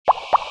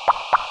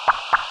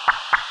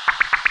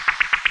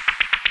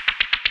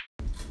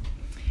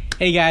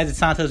Hey guys, it's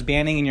Santos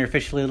Banning, and you're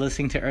officially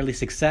listening to Early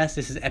Success.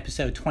 This is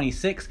episode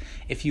 26.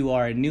 If you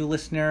are a new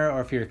listener,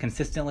 or if you're a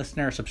consistent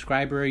listener or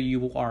subscriber,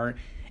 you are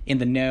in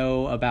the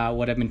know about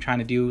what I've been trying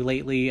to do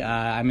lately.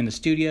 I'm in the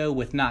studio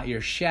with Not Your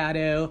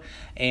Shadow,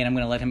 and I'm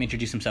going to let him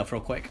introduce himself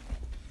real quick.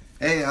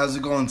 Hey, how's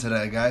it going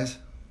today, guys?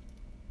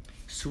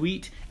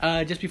 Sweet.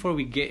 Just before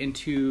we get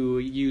into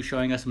you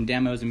showing us some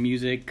demos and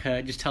music,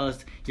 just tell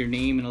us your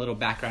name and a little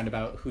background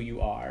about who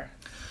you are.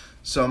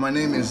 So my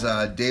name is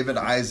David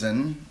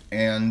Eisen,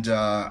 and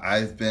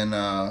I've been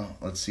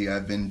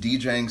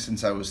DJing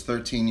since I was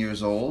 13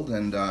 years old,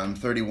 and I'm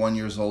 31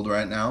 years old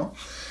right now.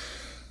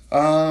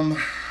 I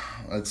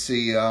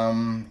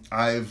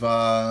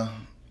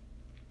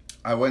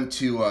went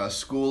to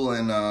school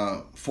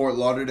in Fort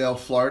Lauderdale,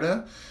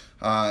 Florida,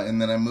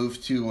 and then I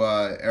moved to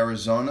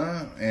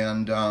Arizona,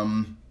 and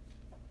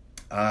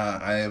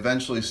I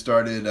eventually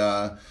started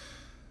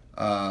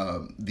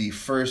the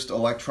first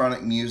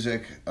electronic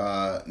music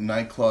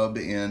nightclub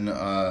in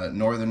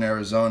northern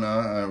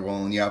Arizona,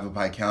 in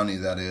Yavapai County,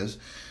 that is.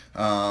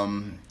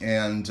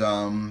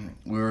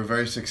 We were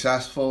very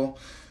successful.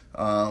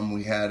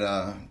 We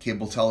had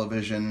cable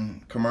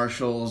television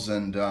commercials,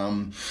 and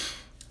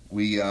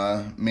we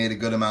made a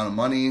good amount of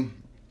money.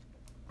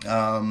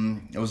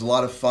 It was a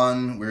lot of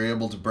fun. We were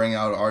able to bring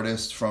out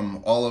artists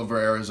from all over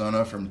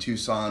Arizona, from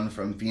Tucson,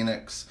 from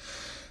Phoenix.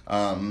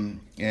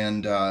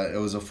 It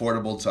was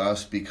affordable to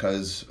us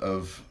because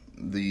of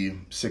the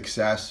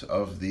success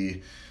of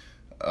the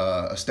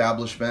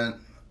establishment.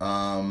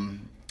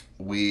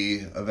 We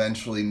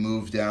eventually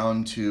moved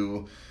down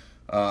to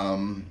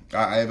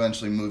I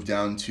eventually moved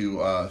down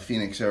to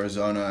Phoenix,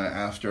 Arizona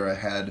after I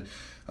had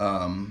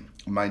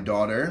my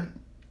daughter,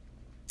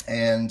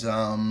 and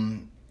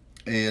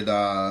it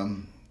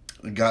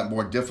got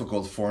more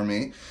difficult for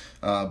me,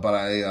 but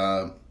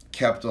I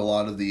kept a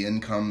lot of the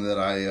income that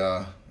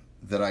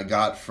I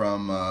got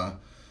from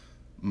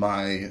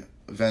my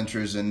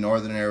ventures in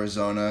northern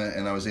Arizona,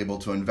 and I was able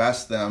to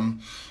invest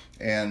them,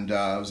 and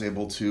I was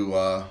able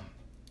to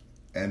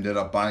ended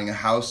up buying a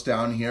house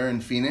down here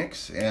in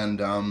Phoenix,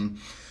 and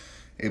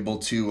able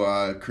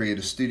to create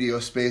a studio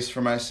space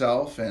for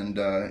myself, and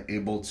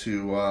able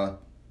to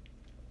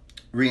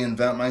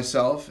reinvent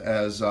myself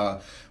as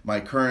my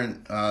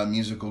current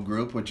musical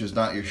group, which is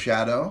Not Your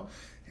Shadow,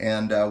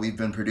 and we've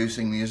been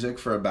producing music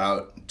for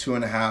about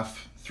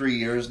 2.5-3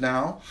 years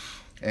now,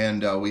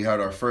 and we had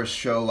our first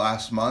show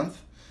last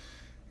month,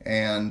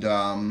 and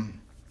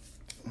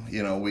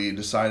we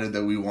decided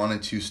that we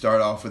wanted to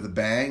start off with a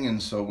bang,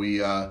 and so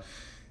we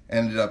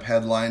ended up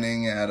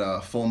headlining at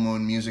a Full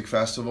Moon Music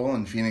Festival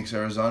in Phoenix,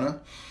 Arizona,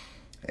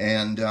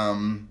 and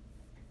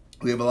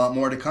we have a lot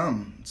more to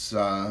come. It's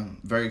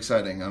very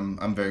exciting.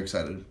 I'm very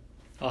excited.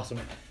 Awesome.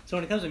 So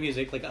when it comes to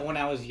music, like when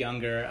I was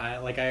younger,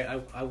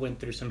 I went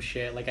through some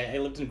shit. Like I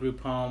lived in a group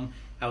home.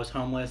 I was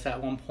homeless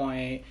at one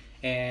point,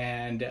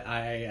 and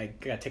I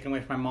got taken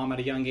away from my mom at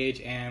a young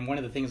age. And one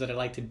of the things that I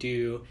liked to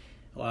do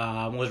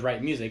was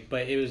write music,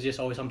 but it was just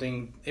always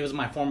something. It was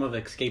my form of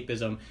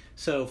escapism.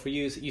 So for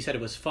you, you said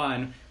it was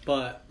fun,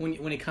 but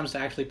when it comes to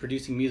actually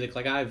producing music,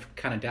 like I've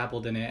kind of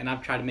dabbled in it, and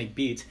I've tried to make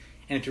beats.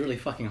 And it's really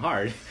fucking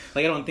hard.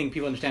 Like, I don't think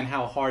people understand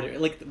how hard...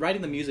 Like,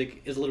 writing the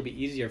music is a little bit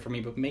easier for me,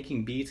 but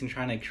making beats and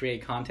trying to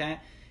create content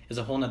is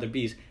a whole nother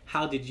beast.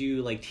 How did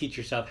you, teach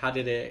yourself? How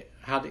did it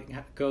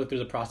go through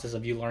the process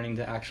of you learning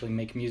to actually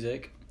make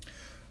music?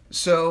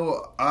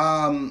 So,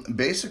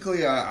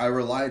 basically, I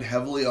relied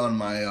heavily on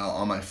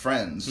my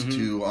friends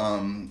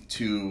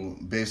to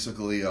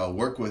basically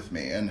work with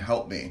me and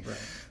help me. Right.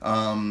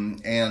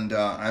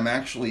 I'm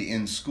actually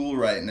in school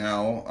right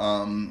now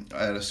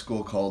at a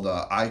school called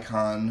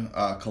Icon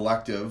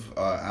Collective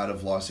out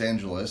of Los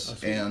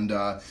Angeles, and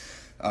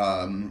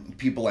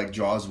people like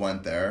Jaws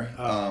went there,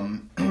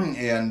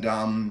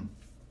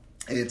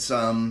 It's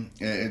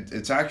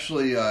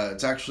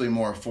actually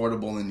more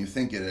affordable than you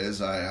think it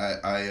is.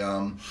 I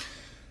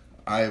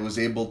was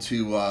able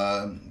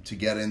to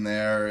get in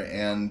there,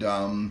 and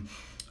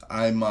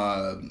I'm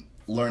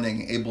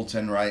learning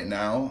Ableton right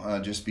now,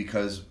 just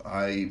because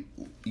I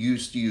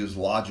used to use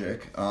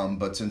Logic,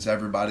 but since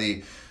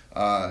everybody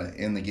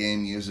in the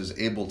game uses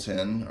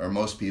Ableton, or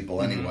most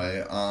people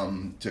anyway,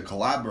 to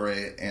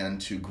collaborate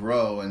and to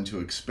grow and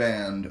to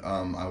expand,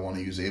 I want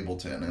to use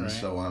Ableton, and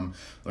so I'm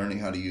learning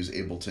how to use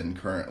Ableton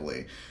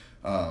currently.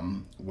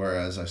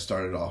 Whereas I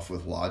started off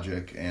with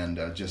Logic, and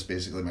just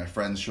basically my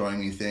friends showing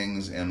me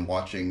things and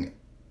watching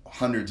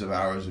hundreds of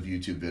hours of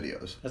YouTube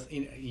videos.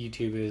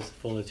 YouTube is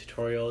full of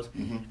tutorials.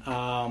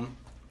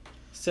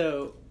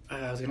 So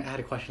I was going to add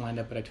a question lined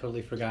up, but I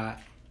totally forgot.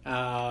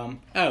 On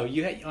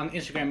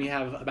Instagram you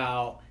have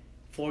about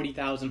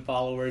 40,000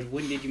 followers.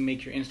 When did you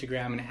make your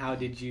Instagram, and how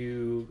did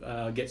you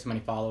get so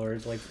many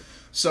followers?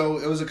 So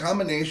it was a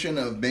combination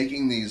of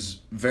making these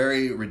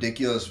very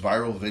ridiculous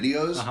viral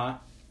videos.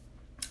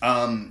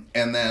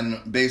 And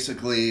then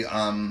basically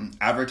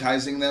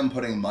advertising them,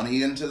 putting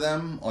money into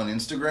them on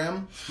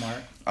Instagram.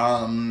 Smart.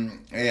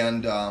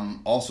 And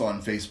also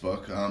on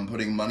Facebook,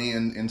 putting money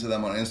into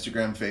them on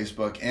Instagram,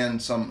 Facebook,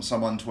 and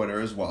some on Twitter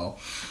as well.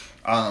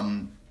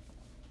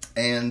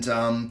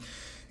 And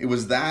it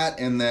was that,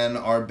 and then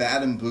our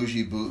Bad and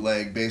Bougie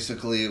bootleg.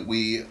 Basically,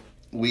 we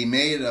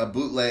made a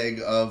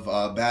bootleg of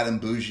Bad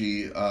and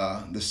Bougie,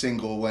 the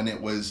single, when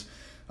it was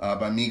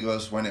by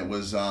Migos, when it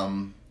was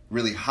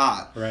really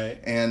hot. Right.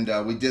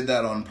 And we did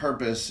that on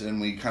purpose,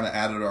 and we kind of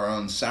added our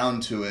own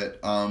sound to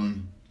it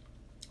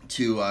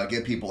to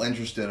get people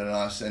interested in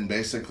us. And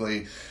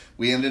basically,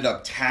 we ended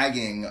up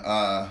tagging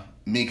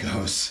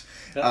Migos.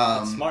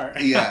 That's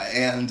smart. Yeah,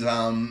 and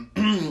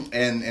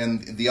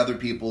the other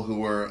people who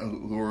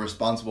were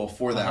responsible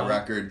for that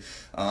record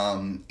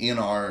in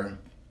our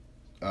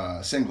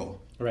single.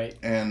 Right.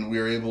 And we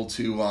were able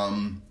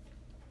to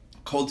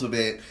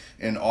cultivate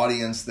an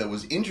audience that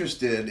was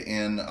interested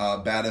in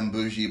Bad and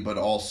Bougie, but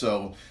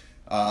also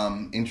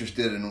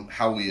interested in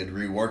how we had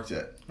reworked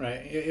it.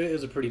 Right. It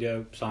was a pretty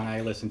dope song. I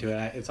listened to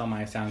it. It's on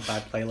my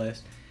SoundCloud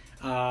playlist.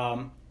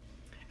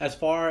 As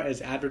far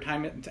as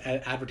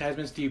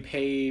advertisements, do you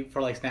pay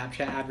for like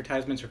Snapchat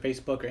advertisements or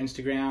Facebook or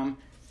Instagram?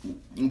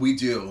 We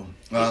do.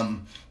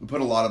 We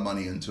put a lot of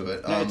money into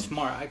it. No, it's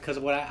smart, because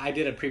I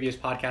did a previous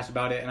podcast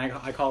about it, and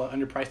I call it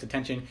underpriced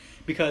attention,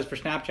 because for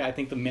Snapchat I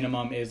think the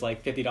minimum is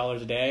like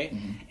 $50 a day,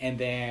 and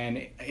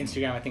then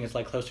Instagram I think it's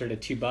like closer to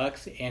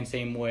 $2, and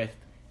same with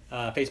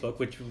Facebook,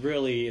 which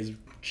really is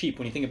cheap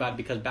when you think about it,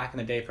 because back in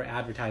the day for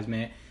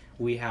advertisement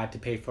we had to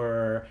pay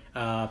for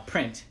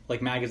print,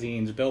 like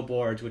magazines,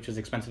 billboards, which is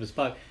expensive as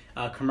fuck.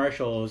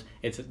 Commercials,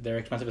 they're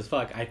expensive as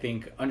fuck. I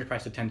think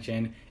underpriced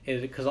attention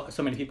is because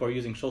so many people are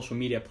using social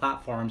media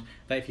platforms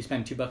that if you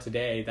spend $2 a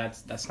day,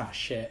 that's not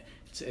shit.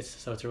 So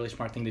it's a really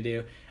smart thing to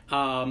do.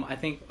 I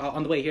think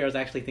on the way here I was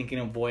actually thinking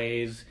of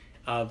ways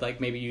of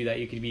like maybe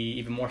you could be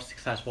even more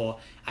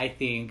successful. I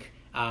think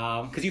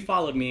because you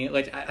followed me,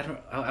 like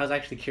I was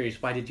actually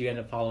curious, why did you end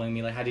up following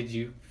me? Like, how did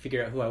you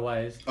figure out who I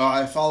was?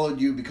 I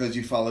followed you because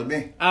you followed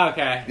me. Oh,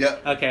 okay.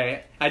 Yep.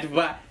 Okay.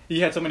 But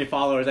you had so many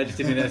followers, I just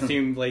didn't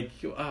assume like,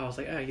 I was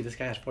like, oh, this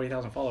guy has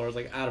 40,000 followers.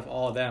 Like, out of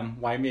all of them,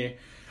 why me?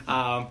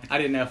 I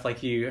didn't know if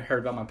like you heard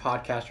about my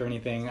podcast or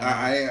anything.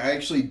 I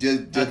actually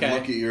did look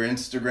at your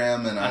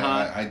Instagram, and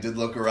I did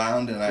look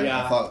around, and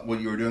I thought what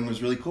you were doing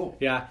was really cool.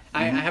 Yeah,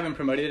 I haven't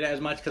promoted it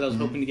as much because I was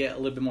hoping to get a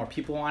little bit more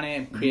people on it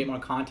and create more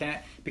content,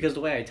 because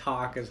the way I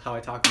talk is how I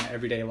talk in my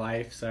everyday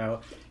life.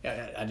 So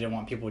I didn't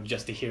want people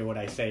just to hear what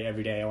I say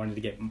every day. I wanted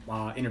to get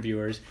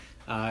interviewers,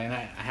 and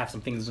I have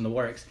some things in the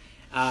works.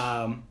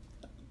 Damn,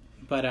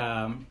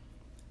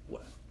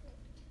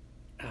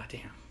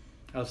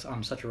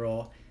 I'm such a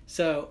roll.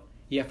 So,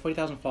 you have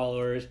 40,000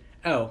 followers.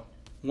 Oh,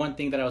 one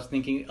thing that I was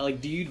thinking, like,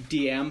 do you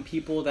DM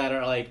people that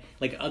are like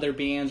other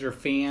bands or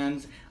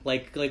fans,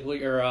 like what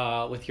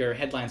your with your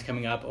headlines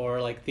coming up, or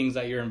like things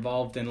that you're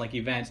involved in, like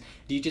events?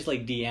 Do you just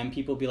like DM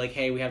people, be like,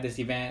 hey, we have this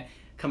event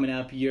coming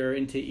up, you're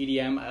into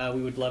EDM,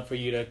 we would love for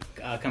you to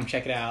come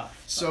check it out.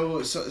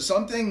 So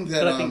something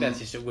that I think that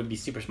just would be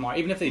super smart,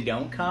 even if they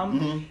don't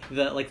come.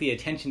 The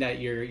attention that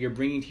you're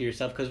bringing to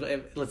yourself,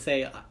 because let's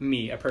say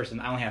me, a person,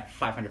 I only have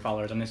 500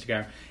 followers on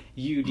Instagram.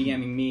 You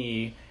DMing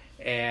me,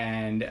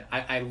 and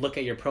I look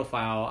at your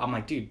profile, I'm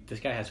like, dude, this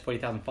guy has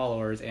 40,000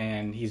 followers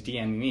and he's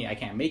DMing me. I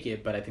can't make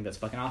it, but I think that's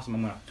fucking awesome.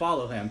 I'm gonna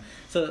follow him.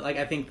 So like,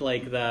 I think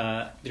like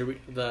the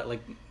like,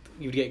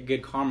 you would get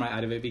good karma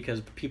out of it, because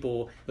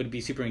people would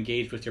be super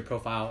engaged with your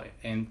profile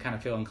and kind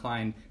of feel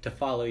inclined to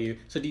follow you.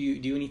 So do you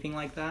do anything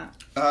like that?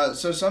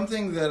 So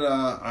something that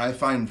I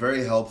find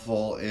very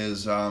helpful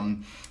is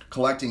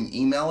collecting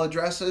email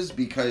addresses,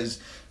 because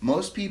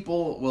most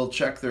people will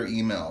check their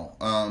email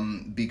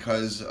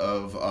because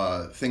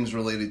of things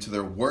related to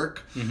their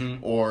work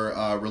or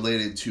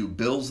related to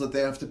bills that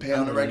they have to pay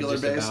on a regular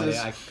basis.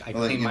 I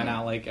clean mine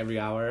out like every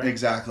hour.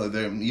 Exactly.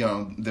 Their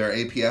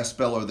APS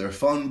bill or their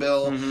phone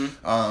bill.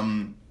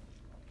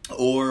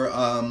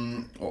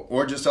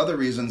 Or just other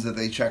reasons that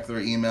they check their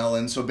email.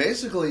 And so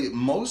basically,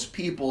 most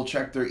people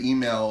check their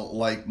email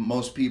like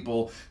most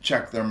people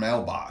check their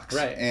mailbox.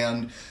 Right.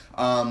 And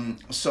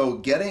so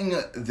getting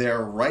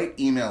their right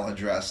email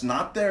address,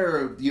 not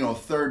their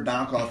third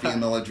knockoff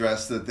email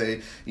address that they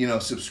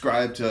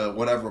subscribe to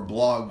whatever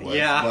blog with,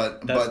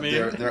 but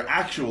their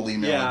actual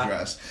email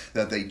address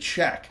that they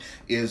check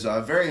is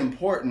very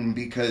important,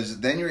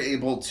 because then you're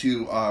able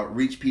to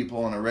reach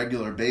people on a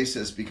regular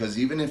basis, because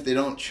even if they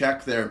don't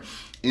check their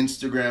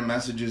Instagram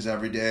messages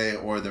every day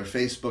or their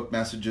Facebook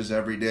messages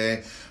every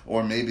day,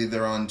 or maybe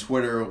they're on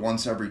Twitter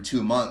once every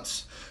 2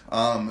 months,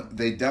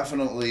 they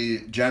definitely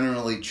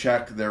generally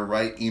check their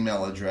right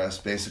email address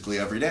basically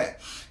every day.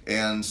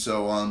 And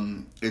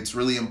so it's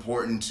really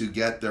important to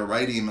get their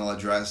right email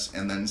address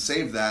and then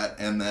save that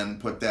and then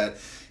put that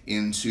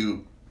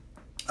into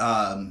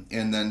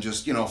and then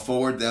just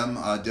forward them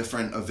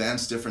different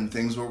events, different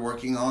things we're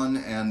working on,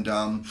 and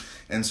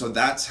so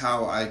that's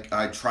how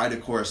I try to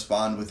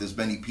correspond with as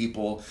many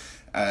people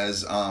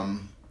as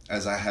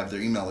I have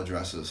their email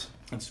addresses.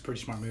 That's a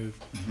pretty smart move.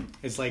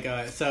 It's like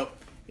so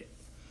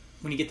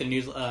when you get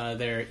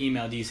their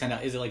email, do you send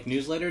out? Is it like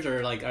newsletters,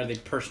 or like are they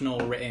personal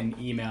written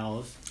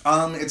emails?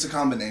 It's a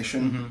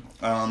combination,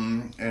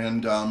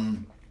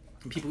 and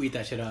people eat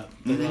that shit up.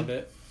 They love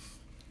it.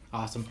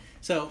 Awesome.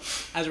 So,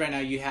 as right now,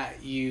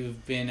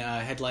 you've been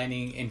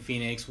headlining in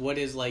Phoenix. What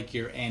is like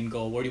your end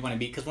goal? Where do you want to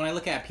be? Because when I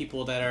look at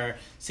people that are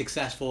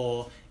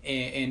successful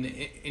in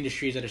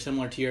industries that are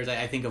similar to yours,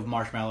 I think of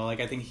Marshmello. Like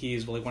I think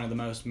he's like one of the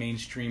most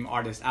mainstream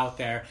artists out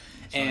there,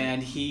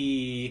 and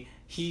he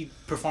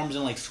performs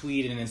in like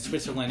Sweden and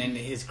Switzerland, and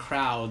his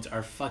crowds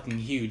are fucking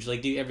huge.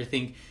 Like, do you ever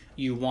think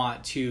you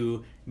want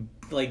to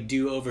like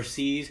do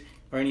overseas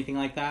or anything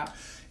like that?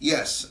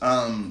 Yes.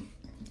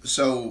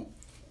 So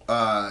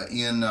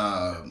in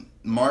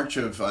March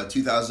of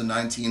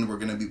 2019, we're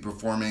going to be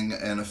performing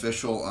an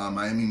official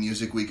Miami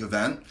Music Week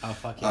event. Oh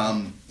fuck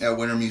yeah! At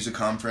Winter Music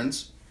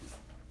Conference,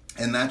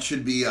 and that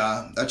should be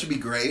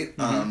great.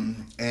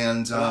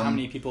 And how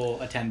many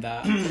people attend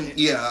that?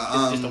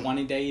 Yeah, is it just a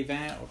 1-day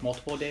event or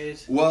multiple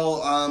days?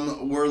 Well,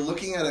 we're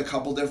looking at a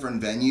couple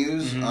different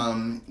venues,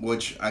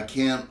 which I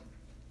can't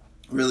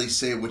really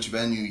say which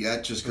venue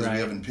yet, just because we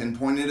haven't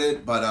pinpointed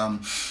it. But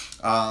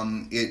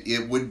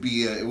it would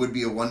be a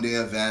 1-day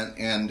event,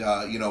 and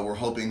we're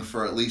hoping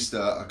for at least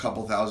a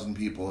couple thousand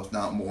people, if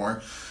not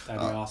more. That'd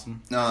be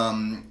awesome.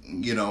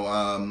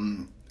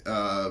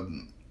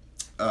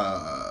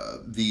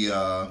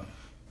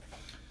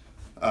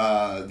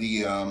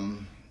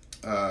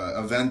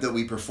 Event that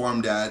we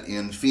performed at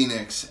in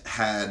Phoenix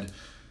had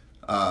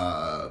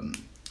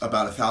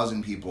about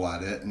 1,000 people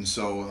at it, and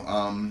so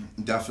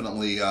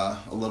definitely a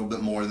little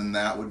bit more than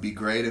that would be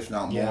great, if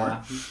not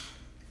more.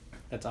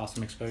 That's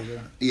awesome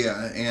exposure.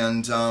 Yeah,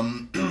 and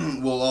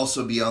we'll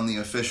also be on the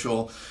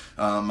official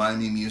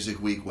Miami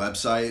Music Week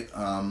website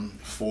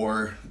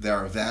for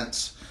their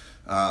events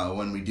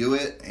when we do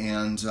it,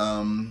 and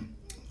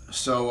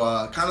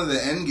so kind of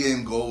the end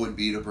game goal would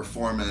be to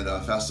perform at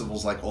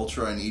festivals like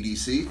Ultra and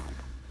EDC,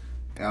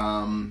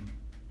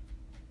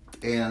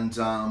 and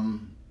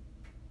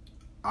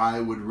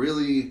I would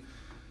really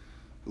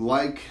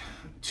like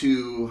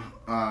to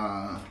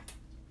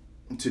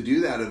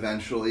do that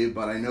eventually,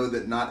 but I know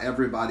that not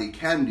everybody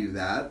can do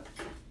that,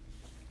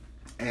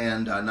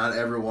 and not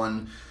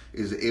everyone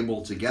is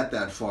able to get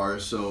that far.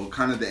 So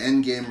kind of the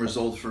end game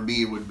result for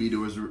me would be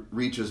to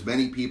reach as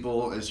many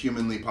people as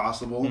humanly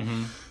possible,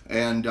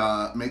 and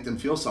make them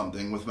feel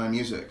something with my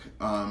music,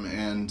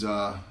 and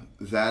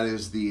that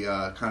is the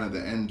kind of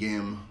the end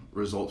game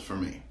result for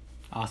me.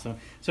 Awesome.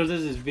 So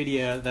there's this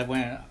video that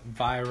went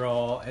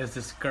viral. Is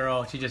this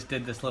girl? She just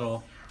did this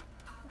little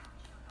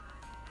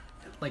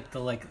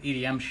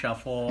EDM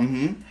shuffle,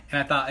 and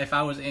I thought if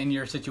I was in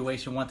your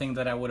situation, one thing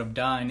that I would have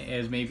done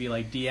is maybe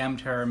like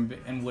DM'd her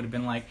and would have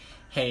been like,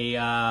 "Hey,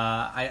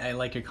 I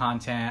like your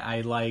content.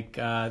 I like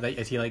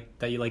that you like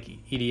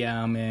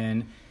EDM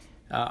and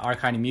our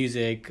kind of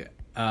music.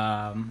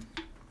 I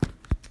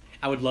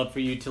would love for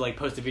you to like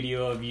post a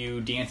video of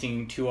you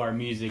dancing to our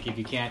music if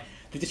you can."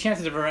 The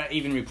chances of her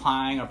even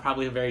replying are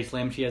probably very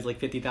slim. She has like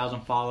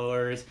 50,000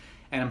 followers,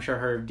 and I'm sure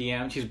her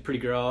DM, she's a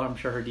pretty girl, I'm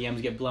sure her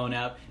DMs get blown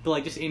up. But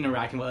like just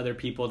interacting with other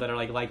people that are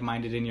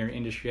like-minded in your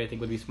industry, I think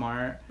would be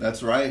smart.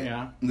 That's right.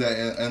 Yeah.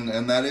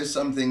 And that is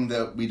something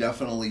that we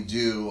definitely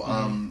do.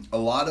 A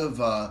lot of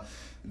a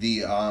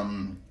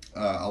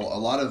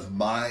lot of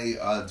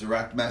my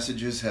direct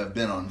messages have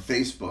been on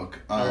Facebook.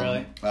 Oh,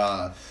 really?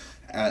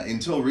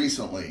 Until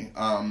recently,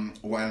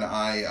 when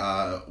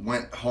I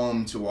went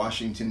home to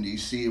Washington,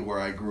 D.C., where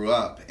I grew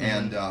up,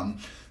 and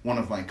one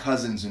of my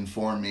cousins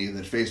informed me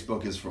that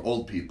Facebook is for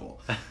old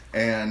people.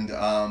 And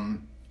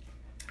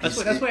that's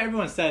what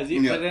everyone says.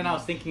 But then I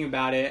was thinking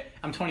about it.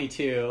 I'm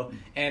 22,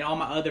 and all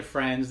my other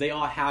friends, they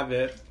all have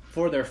it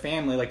for their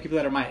family, like people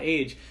that are my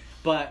age.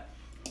 But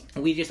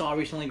we just all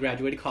recently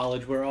graduated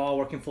college. We're all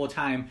working full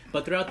time.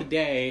 But throughout the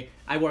day,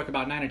 I work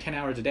about 9 or 10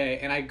 hours a day,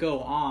 and I go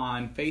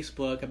on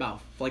Facebook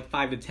about like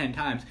 5 to 10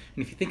 times.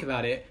 And if you think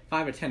about it,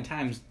 5 or 10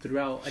 times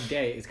throughout a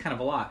day is kind of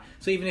a lot.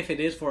 So even if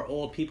it is for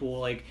old people,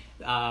 like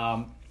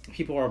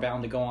people are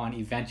bound to go on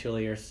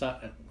eventually or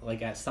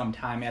like at some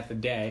time at the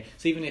day.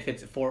 So even if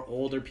it's for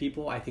older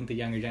people, I think the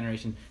younger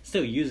generation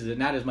still uses it.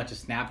 Not as much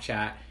as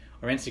Snapchat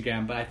or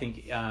Instagram, but I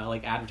think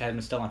like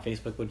advertisements still on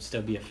Facebook would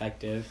still be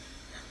effective.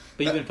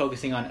 But you've been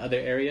focusing on other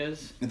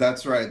areas?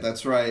 That's right.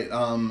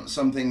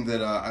 Something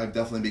that I've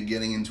definitely been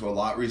getting into a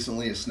lot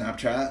recently is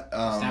Snapchat.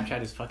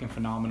 Snapchat is fucking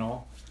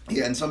phenomenal.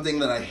 Yeah, and something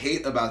that I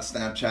hate about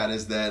Snapchat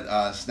is that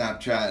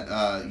Snapchat,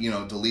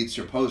 deletes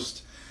your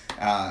post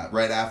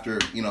right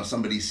after,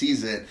 somebody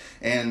sees it.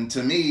 And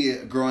to me,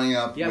 growing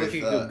up with... but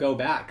you could go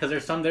back. Because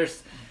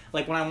there's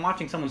like when I'm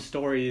watching someone's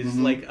stories,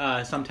 like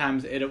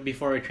sometimes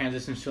before it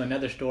transitions to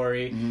another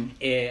story,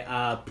 it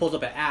pulls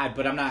up an ad.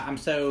 But I'm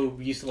so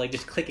used to like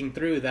just clicking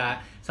through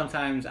that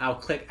sometimes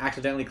I'll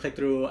accidentally click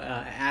through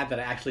an ad that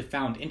I actually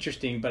found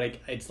interesting, but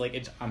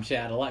I'm shit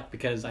out of luck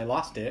because I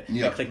lost it.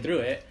 Yep. I clicked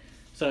through it.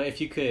 So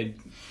if you could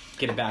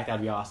get it back,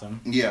 that'd be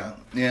awesome. Yeah,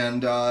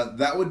 and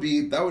that would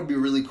be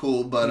really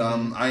cool. But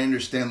I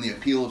understand the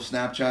appeal of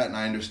Snapchat, and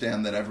I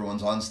understand that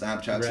everyone's on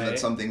Snapchat, right. So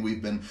that's something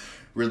we've been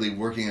really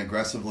working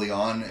aggressively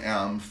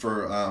on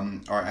for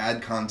our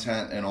ad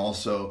content, and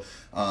also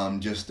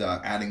just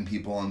adding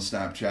people on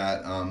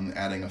Snapchat,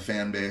 adding a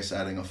fan base,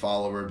 adding a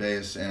follower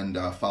base, and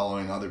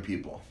following other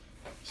people.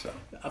 So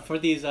For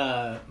these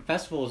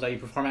festivals that you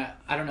perform at,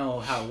 I don't know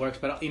how it works,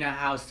 but you know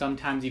how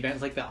sometimes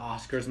events like the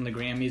Oscars and the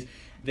Grammys,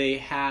 they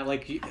have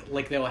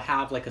like they'll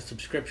have like a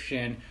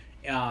subscription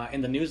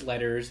in the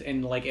newsletters,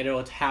 and like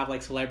it'll have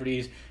like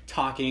celebrities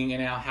talking,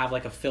 and it'll have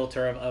like a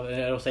filter of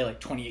it'll say like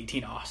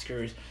 2018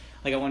 Oscars.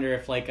 Like I wonder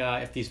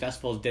if these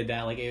festivals did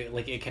that, like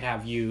it could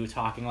have you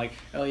talking like,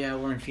 oh yeah,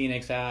 we're in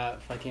Phoenix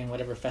at fucking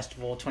whatever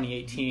festival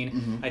 2018.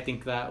 Mm-hmm. I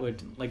think that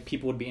would, like,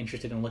 people would be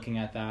interested in looking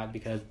at that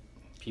because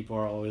people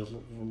are always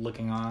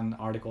looking on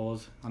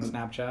articles on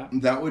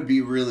Snapchat. That would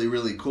be really,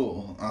 really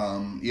cool.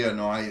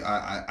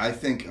 I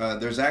think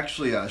there's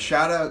actually a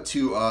shout out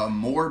to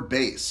More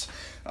Bass.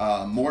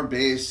 More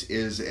Bass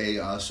is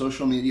a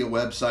social media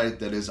website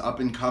that is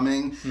up and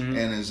coming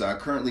and is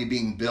currently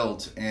being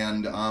built,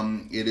 and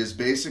it is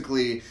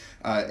basically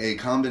a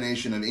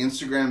combination of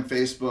Instagram,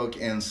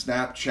 Facebook, and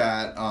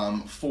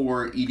Snapchat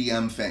for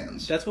EDM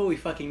fans. That's what we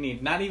fucking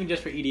need. Not even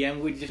just for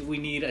EDM. We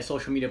need a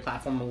social media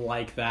platform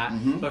like that.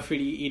 But for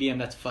EDM,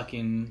 that's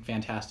fucking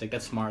fantastic.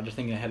 That's smart. They're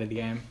thinking ahead of the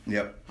game.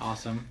 Yep.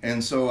 Awesome.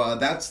 And so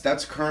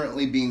that's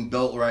currently being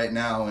built right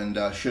now and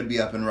should be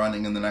up and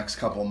running in the next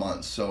couple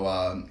months.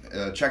 So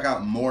check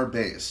out More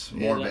Bass.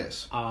 More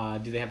Bass.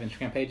 Do they have an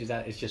Instagram page?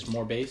 It's just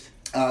More Bass?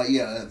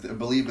 Yeah, I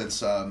believe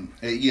it's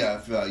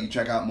if you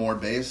check out More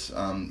Bass,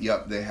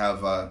 yep, they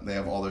have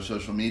all their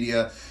social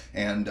media,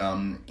 and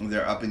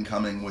they're up and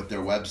coming with their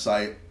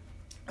website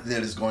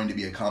that is going to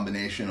be a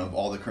combination of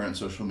all the current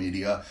social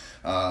media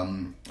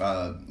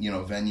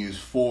venues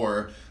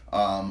for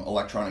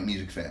electronic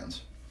music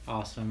fans.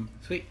 Awesome.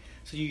 Sweet.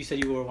 So you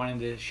said you were wanting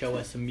to show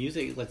us some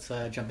music. Let's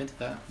jump into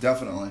that.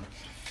 Definitely. All right,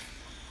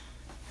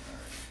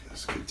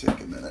 this could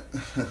take a minute.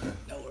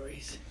 No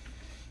worries.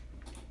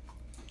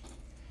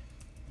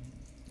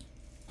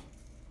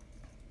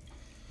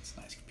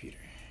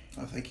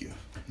 Oh, thank you.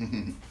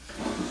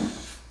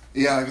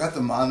 Yeah, I got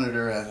the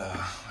monitor at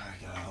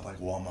like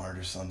Walmart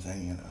or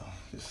something,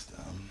 just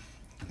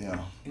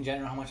In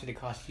general, how much did it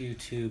cost you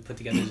to put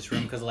together this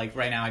room? Because like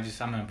right now,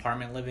 I'm an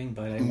apartment living,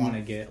 but I want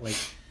to get like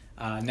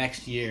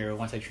next year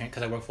once I train,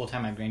 because I work full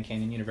time at Grand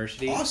Canyon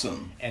University.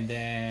 Awesome. And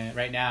then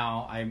right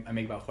now I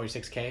make about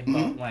 $46K,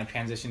 but when I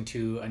transition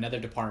to another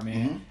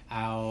department,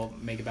 I'll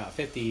make about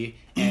 $50,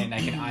 and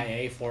I can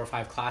IA 4 or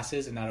 5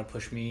 classes, and that'll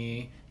push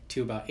me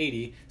to about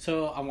 80.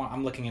 So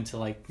I'm looking into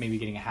like maybe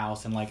getting a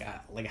house, and like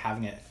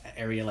having an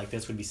area like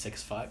this would be sick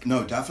as fuck.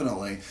 No,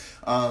 definitely.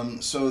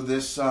 So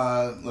this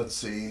let's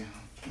see,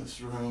 this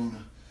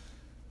room,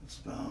 it's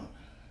about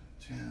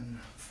 10.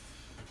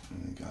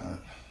 And we got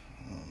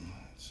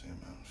let's see,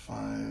 about 5,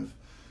 and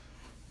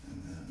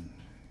then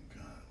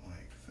got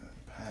like the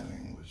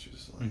padding, which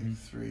is like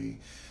 3.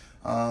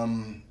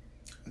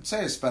 I'd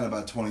say I spent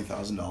about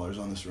 $20,000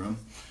 on this room.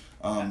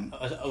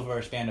 Over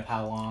a span of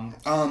how long?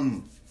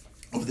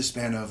 Over the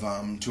span of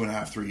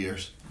 2.5, 3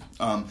 years.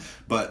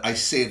 But I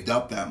saved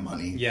up that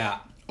money. Yeah.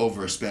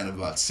 Over a span of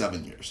about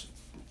 7 years.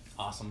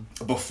 Awesome.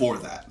 Before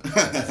that.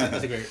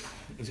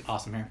 It's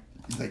awesome here.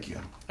 Thank you.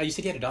 Oh, you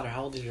said you had a daughter.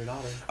 How old is your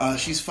daughter?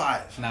 She's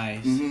 5.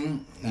 Nice. Mm-hmm.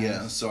 Nice.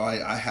 Yeah. So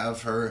I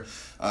have her.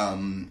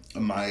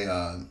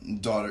 My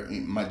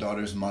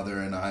daughter's mother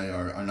and I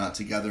are not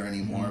together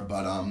anymore.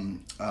 But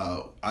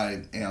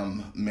I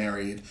am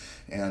married,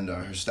 and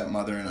her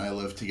stepmother and I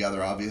live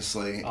together,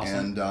 obviously.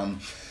 Awesome.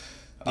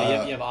 And you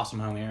have an awesome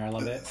home here. I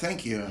love it.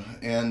 Thank you.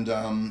 And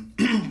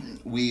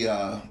we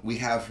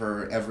have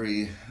her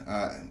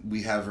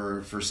we have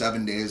her for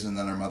 7 days, and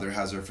then our mother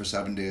has her for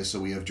 7 days. So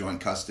we have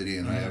joint custody,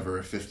 and I have her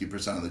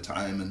 50% of the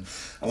time. And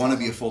I want to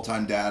be a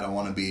full-time dad. I don't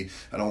want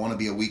to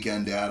be a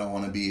weekend dad. I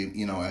want to be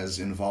as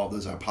involved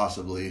as I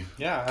possibly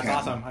that's can.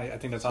 awesome. I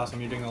think that's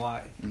awesome. You're doing a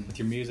lot with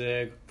your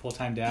music,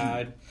 full-time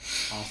dad.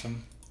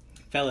 Awesome.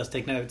 Fellas,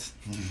 take notes.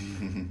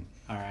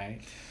 All right.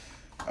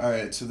 All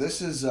right, so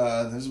this is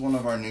one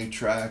of our new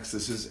tracks.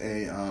 This is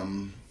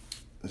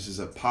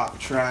a pop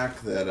track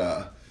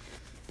that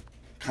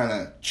kind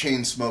of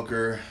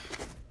Chainsmoker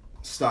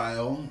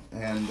style,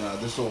 and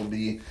this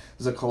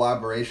is a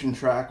collaboration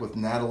track with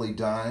Natalie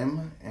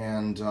Dime,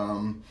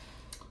 and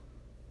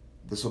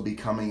this will be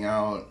coming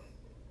out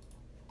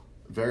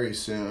very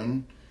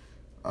soon,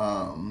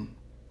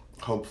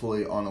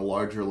 hopefully on a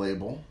larger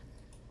label.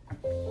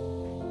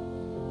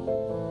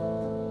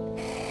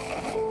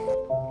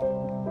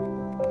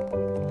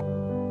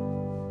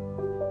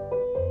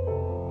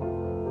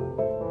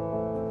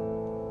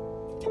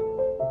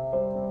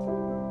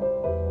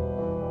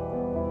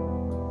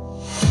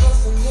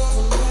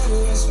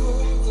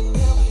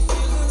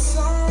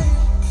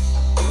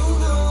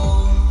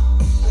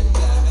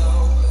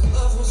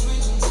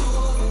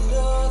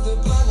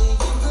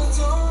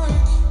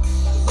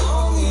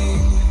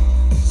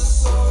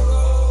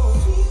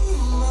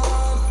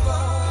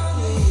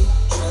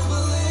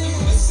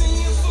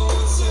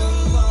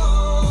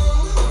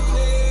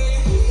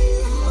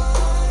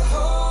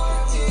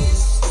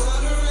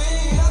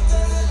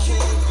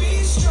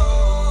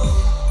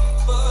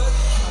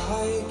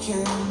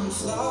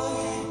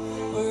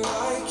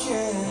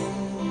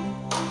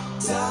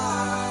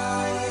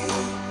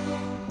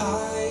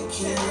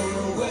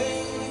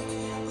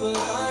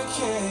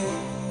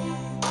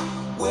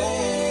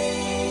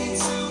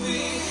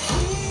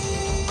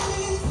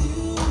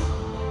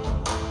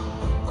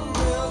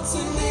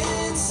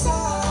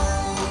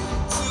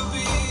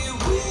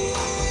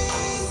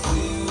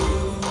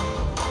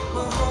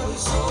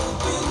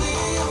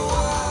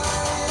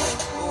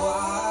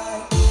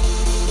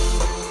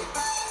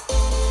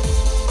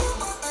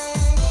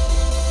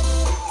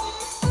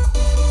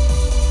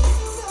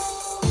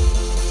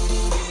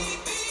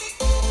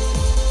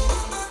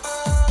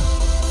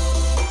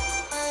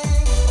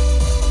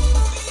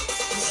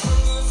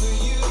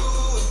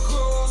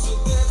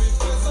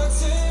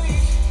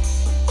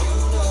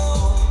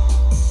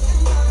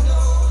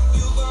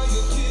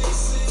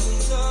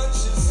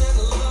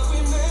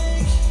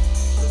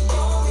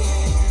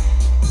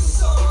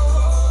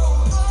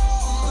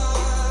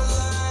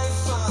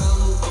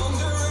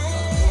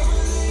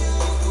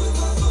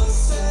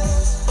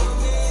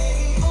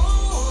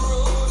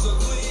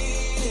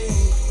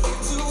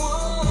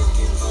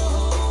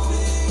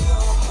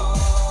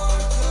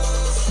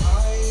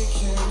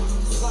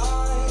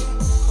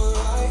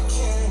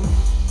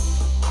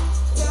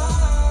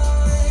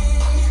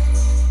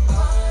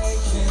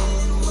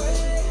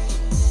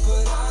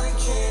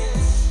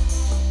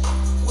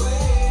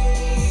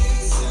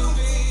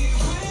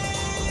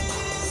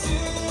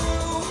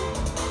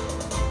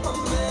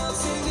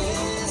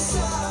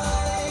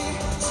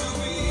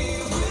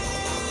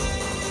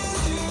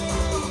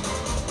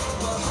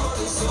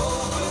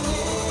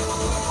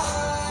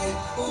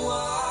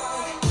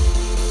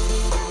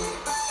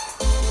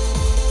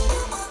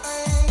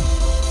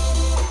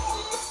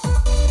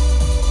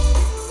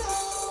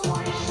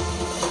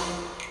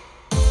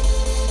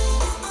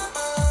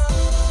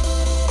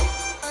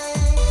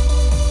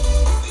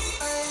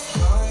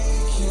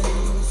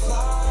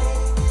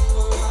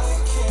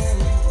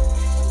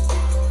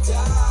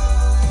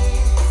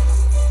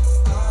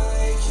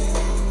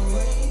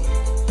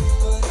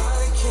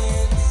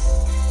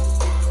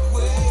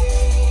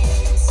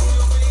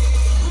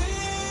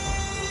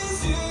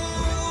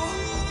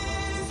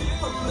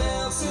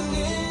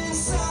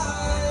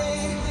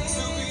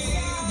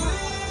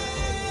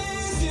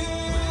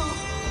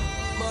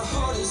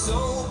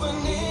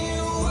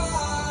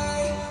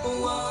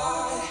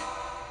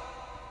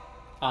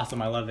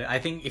 Awesome, I love it. I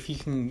think if you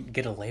can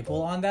get a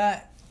label on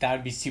that, that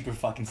would be super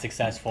fucking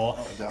successful.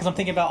 Because I'm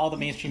thinking about all the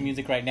mainstream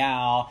music right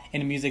now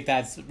and the music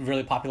that's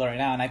really popular right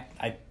now, and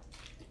I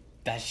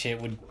that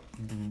shit would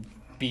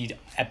be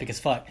epic as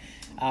fuck.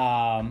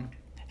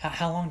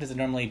 How long does it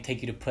normally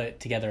take you to put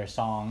together a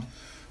song?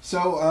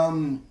 So,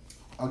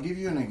 I'll give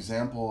you an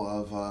example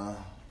of,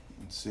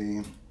 let's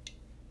see.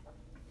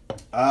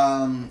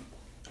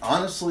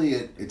 Honestly,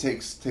 it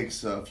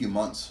takes a few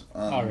months.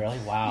 Oh, really?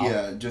 Wow.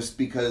 Yeah, just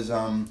because,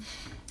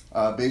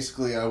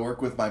 basically I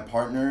work with my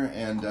partner,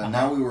 and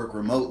now we work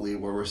remotely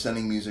where we're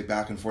sending music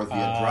back and forth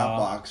via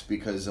Dropbox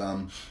because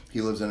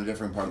he lives in a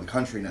different part of the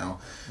country now.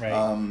 Right.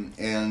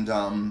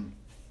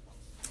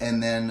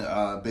 And then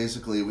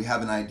basically we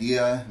have an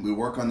idea. We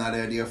work on that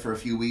idea for a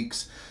few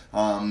weeks.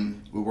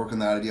 We work on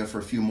that idea for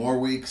a few more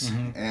weeks.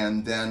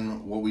 And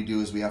then what we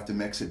do is we have to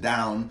mix it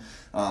down,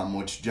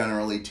 which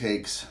generally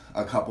takes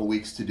a couple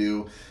weeks to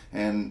do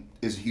and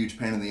is a huge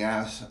pain in the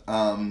ass.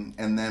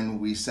 And then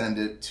we send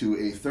it to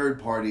a third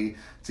party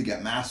to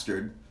get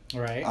mastered.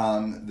 Right.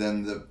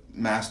 Then the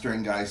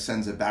mastering guy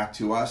sends it back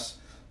to us,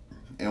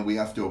 and we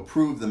have to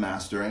approve the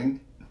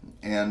mastering.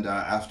 And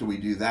after we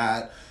do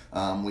that,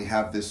 we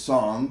have this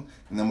song,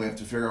 and then we have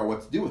to figure out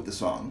what to do with the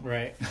song.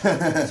 Right.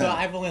 So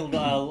I've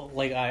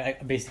only I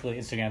basically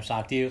Instagram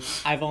stalked you.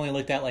 I've only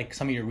looked at like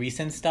some of your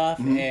recent stuff,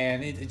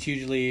 and it's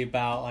usually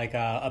about like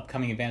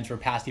upcoming events or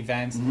past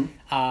events.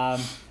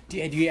 Do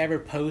you ever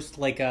post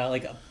like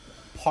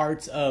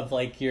parts of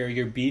like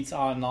your beats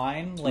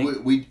online?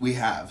 Like we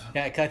have.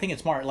 Yeah, 'cause I think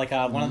it's smart. Like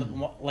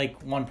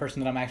one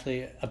person that I'm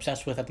actually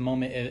obsessed with at the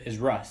moment is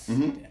Russ,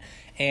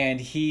 and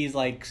he's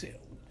like.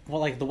 Well,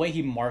 like the way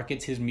he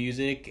markets his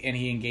music and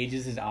he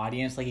engages his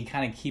audience, like he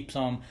kind of keeps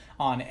them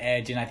on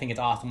edge, and I think it's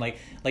awesome. Like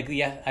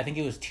yeah, I think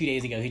it was 2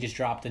 days ago he just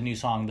dropped a new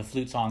song, the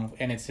flute song,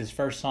 and it's his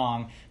first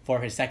song for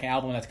his second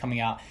album that's coming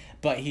out.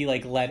 But he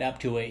like led up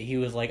to it. He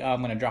was like, "Oh,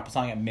 I'm gonna drop a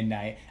song at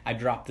midnight." I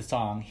dropped the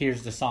song.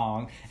 Here's the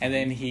song, and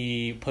then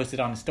he posted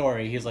on his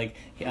story. He was like,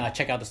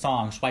 "Check out the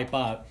song. Swipe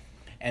up."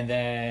 And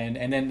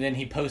then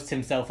he posts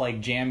himself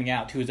like jamming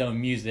out to his own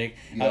music.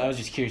 I was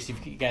just curious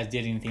if you guys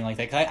did anything like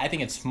that. 'Cause I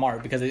think it's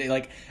smart because it,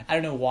 like I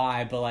don't know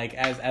why, but like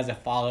as a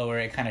follower,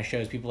 it kind of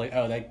shows people like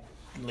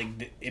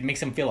it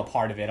makes them feel a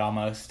part of it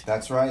almost.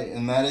 That's right,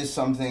 and that is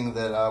something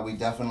that we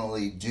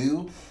definitely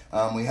do.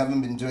 We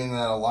haven't been doing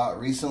that a lot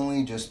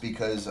recently, just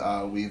because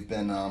we've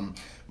been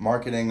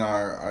marketing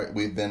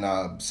we've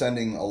been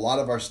sending a lot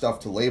of our stuff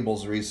to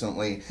labels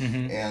recently,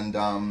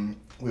 and.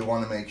 We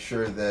want to make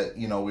sure that,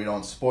 we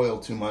don't spoil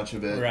too much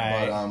of it.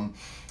 Right.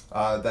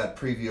 But that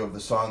preview of the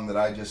song that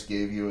I just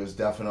gave you is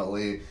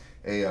definitely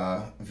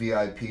a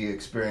VIP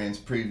experience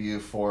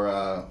preview for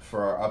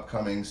our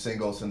upcoming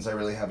single, since I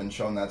really haven't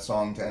shown that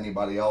song to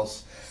anybody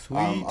else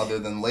other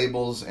than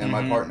labels and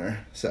my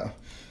partner. So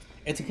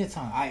it's a good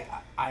song.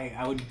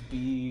 I would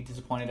be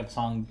disappointed if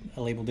a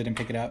label didn't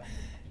pick it up.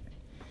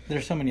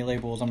 There's so many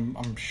labels,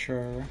 I'm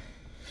sure.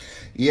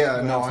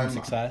 Yeah, no,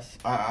 success.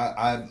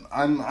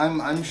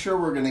 I'm sure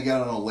we're gonna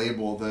get on a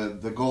label.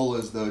 The goal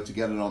is though to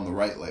get it on the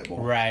right label,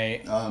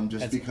 right?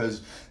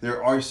 Because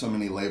there are so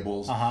many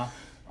labels.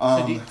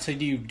 So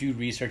do you do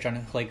research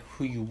on like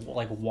who you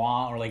like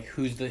want, or like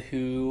who's the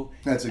who?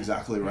 That's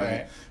exactly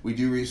right. We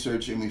do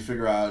research and we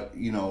figure out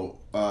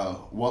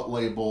what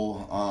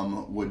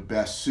label would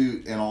best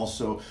suit, and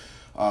also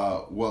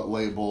what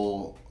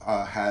label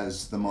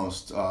has the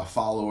most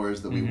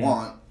followers that we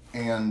want,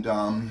 and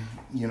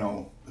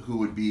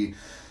who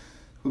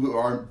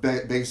are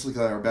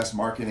basically our best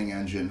marketing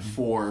engine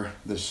for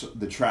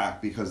the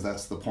track, because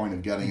that's the point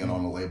of getting it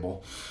on a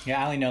label. Yeah,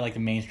 I only know like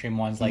the mainstream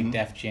ones like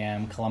Def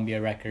Jam,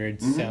 Columbia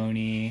Records,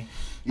 Sony.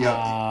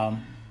 Yeah.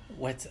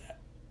 What's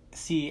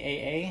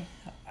CAA?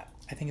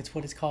 I think it's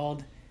what it's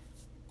called.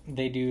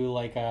 They do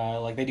like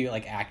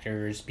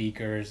actors,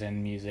 speakers,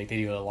 and music. They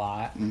do a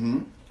lot.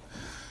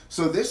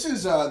 So this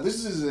is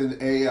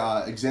an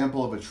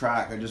example of a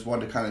track. I just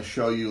wanted to kind of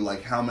show you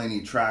like how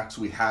many tracks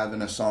we have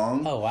in a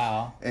song. Oh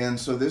wow! And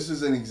so this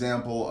is an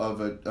example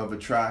of a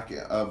track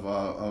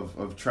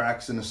of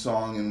tracks in a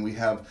song, and we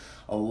have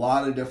a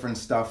lot of different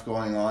stuff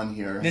going on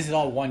here. This is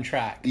all one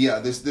track. Yeah,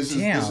 this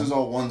is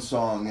all one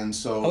song, and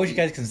so I wish you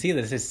guys can see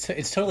this.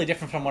 It's totally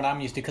different from what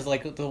I'm used to, because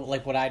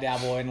like what I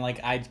dabble in,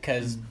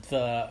 because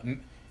the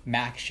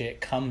Mac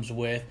shit comes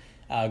with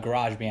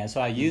GarageBand,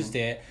 so I used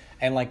it,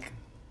 and like.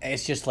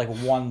 It's just like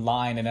one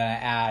line, and then I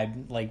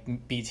add like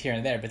beats here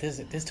and there. But this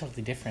is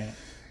totally different.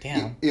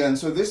 Damn. Yeah, and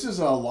so this is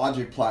a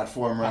Logic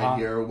platform right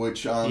here,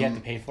 which you have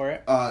to pay for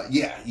it.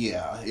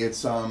 Yeah.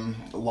 It's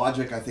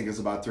Logic. I think is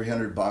about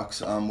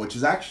 $300, which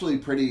is actually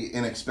pretty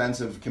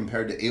inexpensive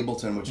compared to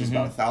Ableton, which is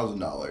about $1,000.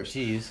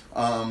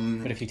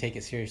 Jeez. But if you take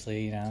it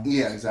seriously, yeah,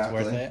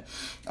 exactly. It's worth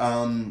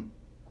it.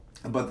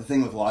 But the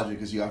thing with Logic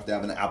is you have to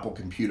have an Apple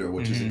computer,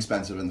 which is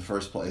expensive in the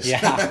first place.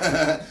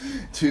 Yeah.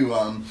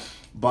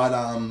 But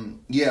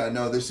yeah,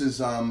 no, this is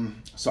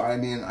so I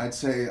mean, I'd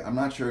say I'm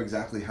not sure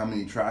exactly how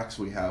many tracks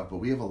we have, but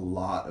we have a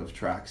lot of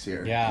tracks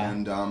here. Yeah.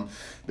 And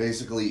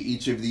basically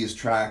each of these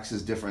tracks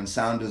is different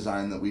sound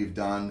design that we've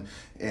done,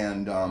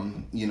 and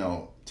you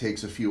know,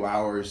 takes a few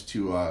hours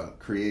to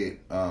create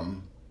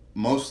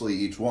mostly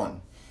each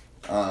one.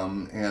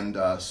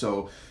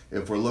 So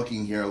if we're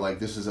looking here, like,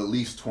 this is at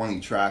least 20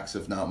 tracks,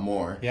 if not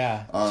more.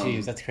 Yeah.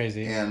 Jeez, that's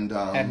crazy. And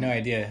I had no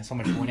idea so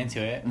much went into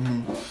it.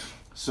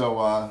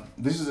 So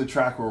this is a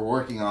track we're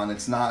working on.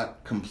 It's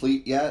not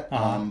complete yet,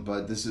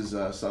 but this is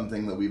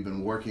something that we've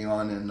been working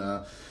on,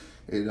 and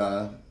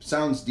it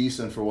sounds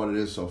decent for what it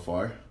is so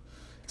far.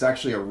 It's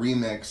actually a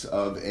remix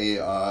of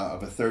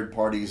a third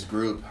party's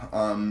group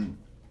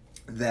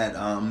that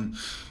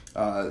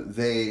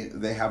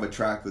they have a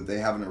track that they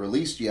haven't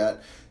released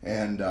yet,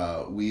 and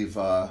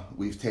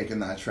we've taken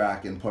that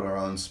track and put our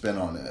own spin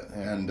on it,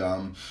 and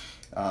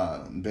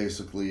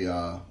basically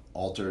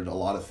altered a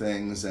lot of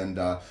things, and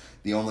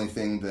the only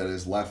thing that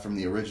is left from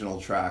the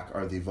original track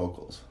are the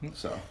vocals.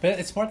 So, but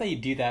it's smart that you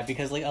do that,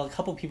 because like a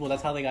couple people,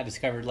 that's how they got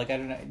discovered. Like, I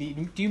don't know, do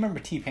you remember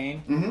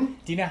T-Pain? Mm-hmm.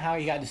 Do you know how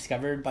he got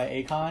discovered by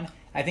Akon?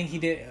 I think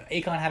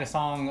Akon had a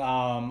song,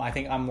 I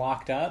think I'm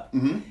Locked Up,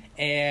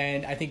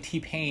 and I think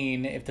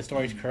T-Pain, if the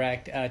story's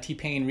correct,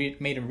 T-Pain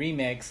made a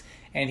remix,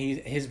 and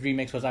his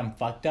remix was I'm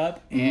Fucked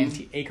Up, and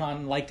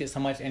Akon liked it so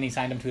much, and he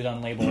signed him to his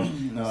own label.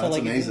 No, so that's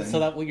like, amazing. so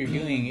that what you're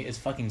doing is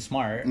fucking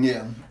smart.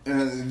 Yeah,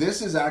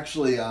 this is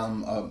actually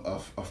a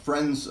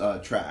friend's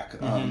track.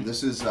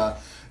 This is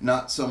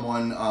not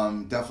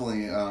someone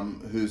definitely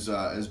who's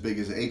as big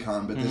as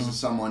Akon, but this is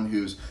someone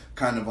who's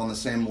kind of on the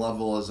same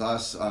level as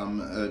us.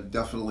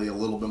 Definitely a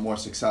little bit more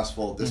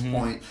successful at this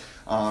point.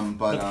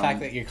 But the fact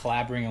that you're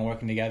collaborating and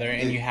working together,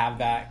 and you have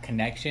that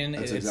connection,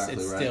 it's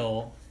exactly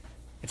right.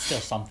 It's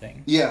still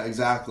something. Yeah,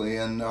 exactly.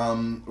 And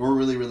we're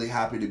really, really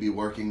happy to be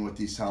working with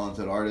these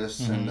talented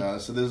artists. And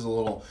so there's a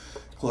little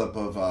clip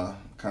of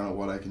kind of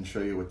what I can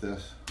show you with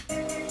this.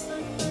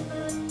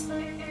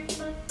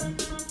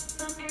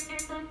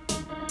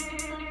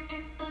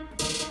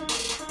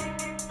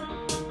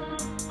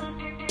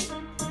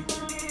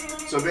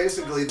 So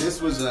basically,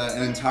 this was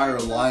an entire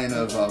line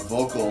of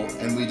vocal,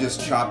 and we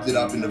just chopped it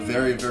up into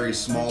very, very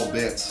small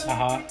bits.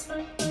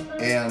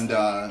 And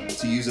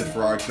to use it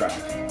for our track,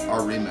 our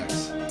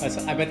remix.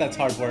 I bet that's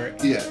hard work.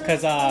 Yeah.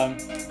 Because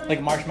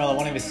like Marshmello,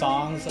 one of his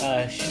songs,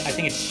 I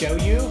think it's "Show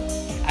You."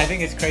 I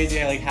think it's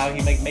crazy like how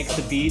he like makes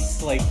the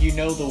beats, like, you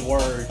know, the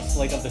words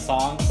like of the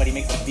song, but he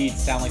makes the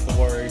beats sound like the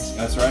words.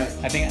 That's right.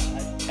 I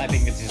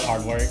think it's just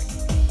hard work.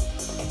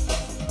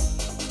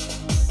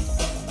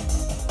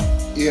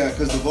 Yeah,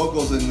 because the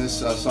vocals in this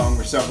song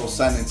were several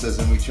sentences,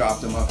 and we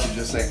chopped them up to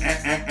just say.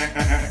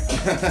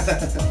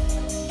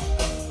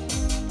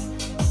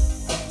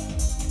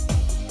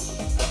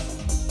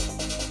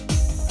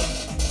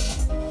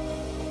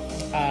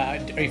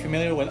 Are you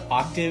familiar with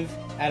Octave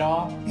at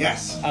all?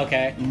 Yes.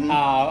 Okay.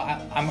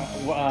 I'm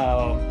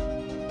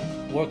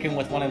working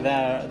with one of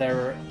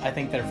their I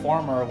think their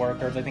former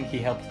workers. I think he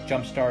helped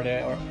jumpstart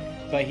it,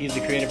 but he's the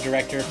creative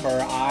director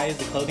for Eyes,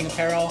 the clothing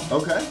apparel.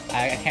 Okay.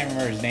 I can't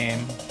remember his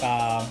name,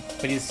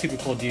 but he's a super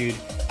cool dude.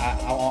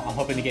 I'm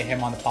hoping to get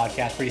him on the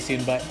podcast pretty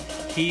soon. But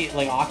he,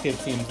 like, Octave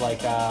seems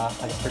like a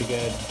pretty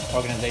good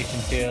organization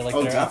too. Like,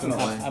 they're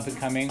definitely up and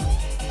coming.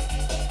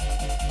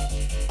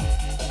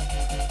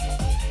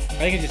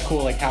 I think it's just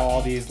cool, like, how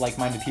all these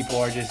like-minded people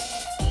are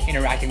just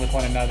interacting with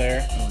one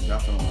another. Oh,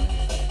 definitely.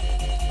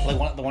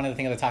 Like, one of the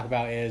things I talk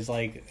about is,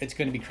 like, it's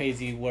going to be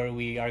crazy where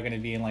we are going to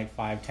be in, like,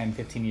 5, 10,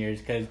 15 years,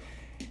 because,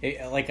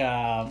 like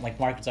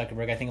Mark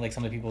Zuckerberg, I think, like,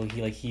 some of the people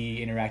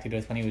he interacted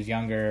with when he was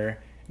younger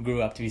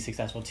grew up to be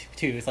successful,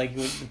 too. It's like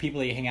the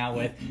people that you hang out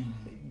with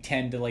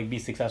tend to, like, be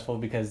successful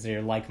because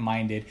they're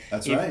like-minded.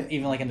 That's right.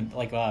 Even like in the,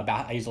 like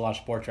I use a lot of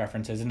sports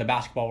references. In the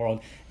basketball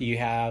world, you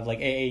have like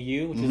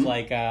AAU, which is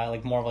like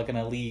more of like an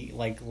elite,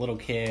 like, little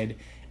kid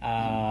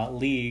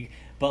league.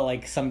 But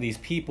like some of these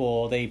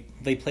people, they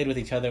played with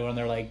each other when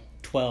they're like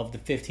 12 to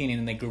 15, and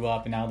then they grew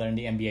up and now they're in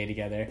the NBA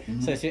together.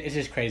 So it's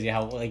just crazy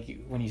how, like,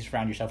 when you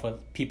surround yourself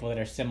with people that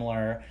are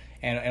similar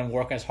and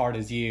work as hard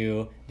as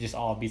you, just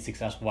all be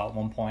successful at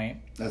one point.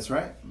 That's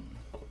right.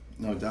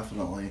 No,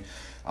 definitely.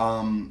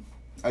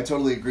 I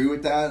totally agree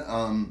with that.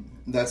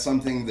 That's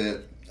something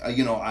that,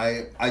 you know,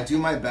 I do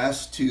my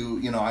best to,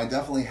 you know, I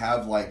definitely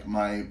have, like,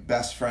 my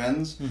best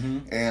friends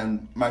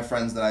and my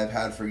friends that I've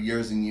had for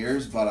years and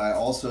years, but I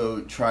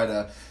also try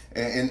to,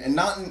 and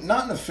not in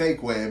a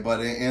fake way, but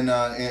in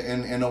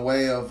a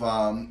way of,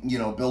 you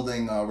know,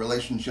 building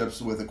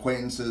relationships with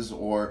acquaintances,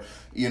 or,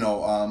 you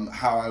know,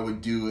 how I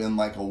would do in,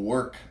 like, a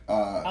work.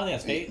 I think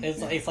that's fake.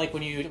 It's like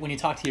when you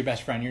talk to your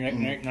best friend, you're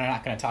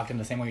not going to talk to them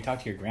the same way you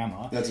talk to your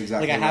grandma. That's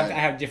exactly like right. I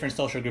have different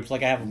social groups.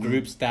 Like I have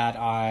groups that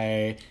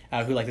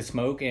who like to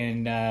smoke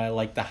and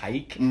like to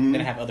hike. Then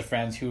I have other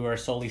friends who are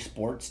solely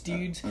sports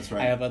dudes. That's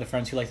right. I have other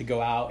friends who like to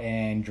go out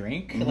and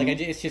drink. Like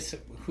it's just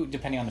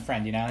depending on the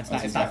friend, you know. It's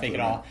not fake at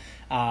all.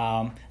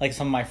 Like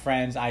some of my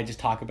friends, I just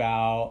talk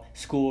about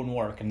school and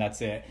work, and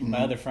that's it. My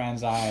other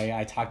friends,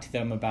 I talk to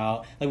them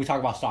about, like we talk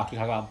about stocks, we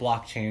talk about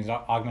blockchains,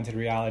 augmented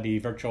reality,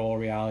 virtual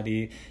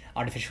reality,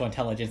 artificial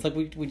intelligence. Like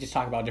we just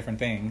talk about different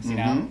things, you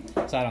know.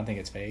 So I don't think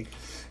it's fake.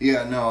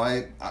 Yeah, no,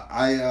 I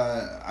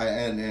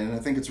and I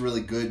think it's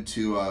really good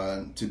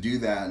to do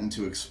that and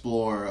to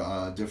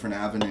explore different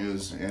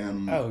avenues.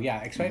 And Oh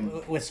yeah,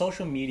 with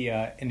social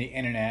media and the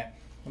internet,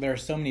 there are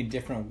so many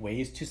different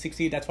ways to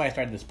succeed. That's why I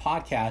started this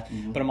podcast.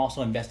 But I'm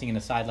also investing in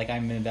the side. Like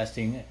I'm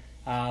investing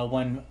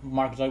when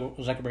Mark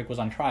Zuckerberg was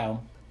on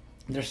trial.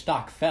 Their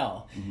stock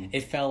fell.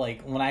 It fell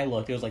like, when I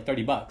looked, it was like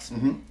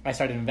 $30. I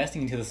started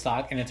investing into the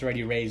stock, and it's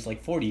already raised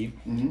like 40.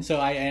 So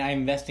I'm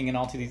investing in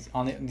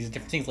these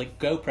different things. Like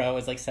GoPro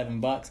is like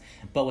 $7,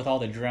 but with all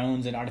the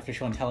drones and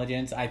artificial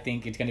intelligence, I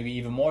think it's going to be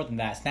even more than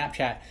that.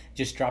 Snapchat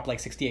just dropped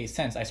like 68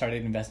 cents. I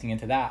started investing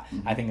into that.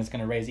 I think it's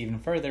going to raise even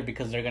further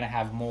because they're going to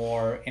have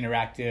more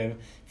interactive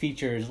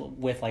features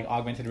with like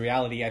augmented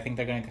reality. I think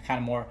they're going to kind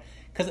of more,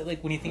 because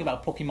like when you think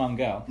about Pokemon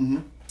Go,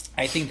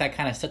 I think that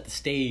kind of set the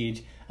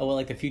stage of what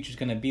like the future's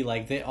going to be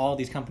like. All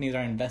these companies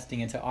are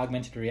investing into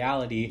augmented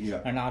reality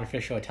and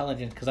artificial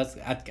intelligence, because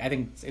I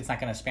think it's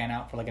not going to span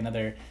out for like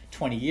another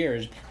 20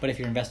 years. But if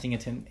you're investing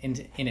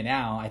in it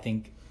now, I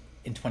think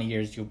in 20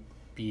 years you'll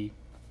be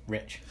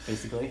rich,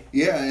 basically.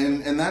 Yeah,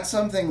 and that's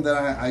something that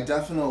I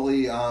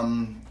definitely that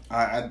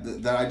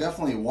I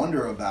definitely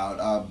wonder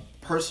about.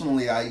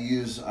 Personally, I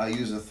use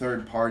a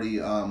third party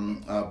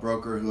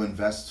broker who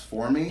invests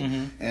for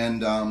me,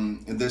 and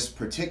this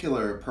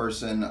particular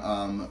person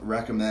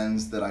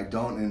recommends that I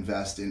don't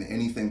invest in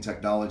anything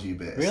technology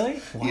based.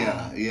 Really?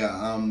 Wow.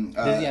 Yeah.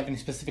 Does he have any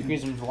specific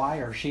reasons why,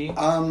 or she?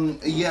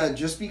 Yeah,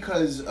 just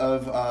because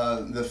of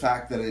the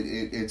fact that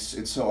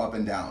it's so up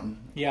and down.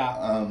 Yeah.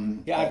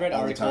 I've read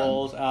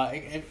articles.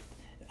 I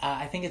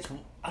think it's,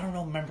 I don't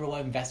remember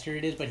what investor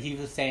it is, but he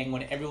was saying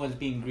when everyone's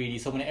being greedy,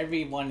 so when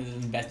everyone is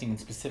investing in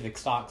specific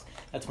stocks,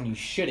 that's when you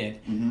shouldn't.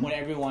 When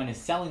everyone is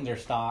selling their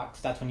stocks,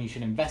 that's when you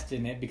should invest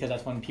in it, because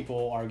that's when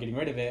people are getting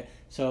rid of it.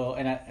 So,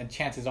 and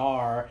chances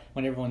are,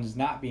 when everyone's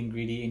not being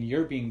greedy and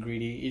you're being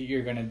greedy,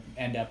 you're going to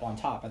end up on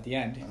top at the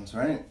end. That's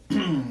right.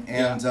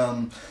 And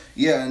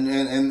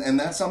and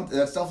that's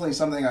definitely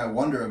something I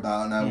wonder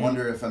about, and I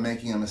wonder if I'm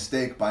making a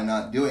mistake by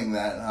not doing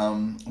that.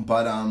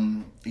 But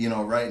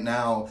right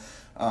now,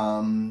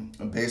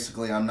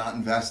 basically, I'm not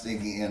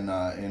investing in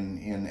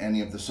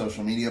any of the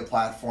social media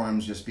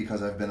platforms just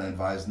because I've been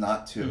advised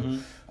not to.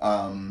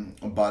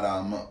 But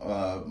I'm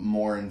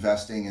more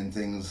investing in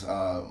things,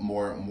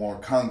 more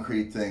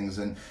concrete things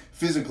and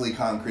physically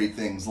concrete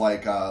things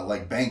like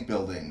bank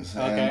buildings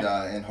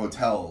and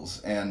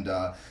hotels and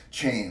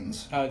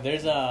chains. I've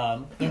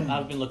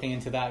been looking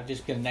into that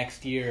just because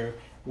next year,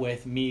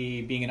 with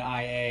me being an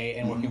IA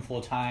and working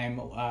full time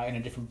in a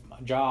different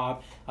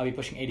job, I'll be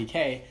pushing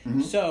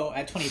 $80K. So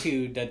at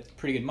 22, that's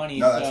pretty good money.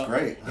 No, that's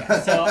great.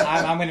 So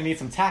I'm going to need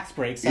some tax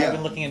breaks. So I've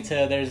been looking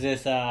into, there's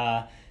this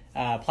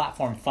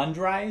platform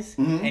Fundrise,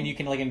 and you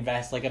can like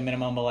invest like a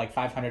minimum of like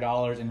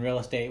 $500 in real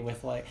estate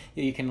with like,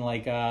 you can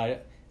like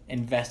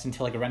invest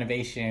into like a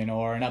renovation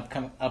or an up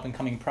and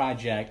coming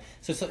project.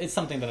 So it's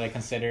something that I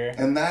consider.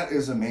 And that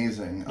is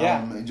amazing.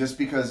 Yeah. Just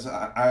because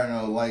I don't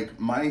know, like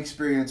my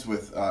experience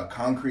with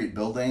concrete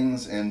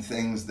buildings and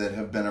things that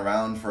have been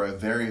around for a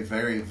very,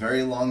 very,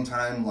 very long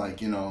time,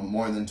 like,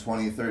 more than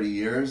 20, 30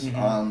 years,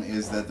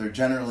 is that they're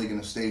generally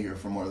going to stay here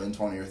for more than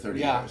 20 or 30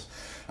 years.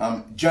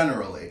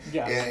 Generally.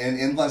 Yeah. And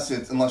unless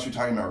you're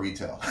talking about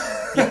retail.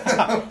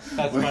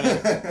 That's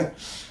funny.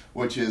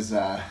 Which is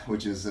a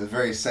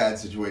very sad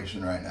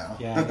situation right now.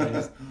 Yeah, it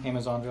is.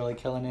 Amazon's really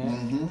killing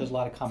it. There's a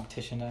lot of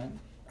competition.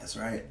 That's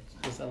right.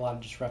 There's a lot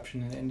of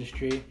disruption in the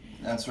industry.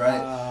 That's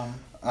right.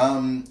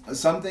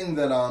 Something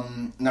that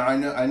now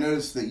I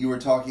noticed that you were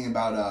talking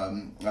about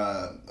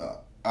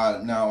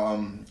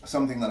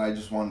something that I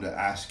just wanted to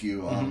ask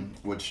you,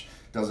 which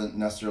doesn't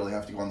necessarily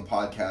have to go on the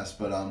podcast,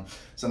 but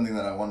something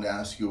that I wanted to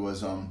ask you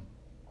was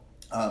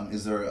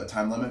is there a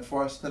time limit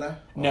for us today?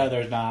 No,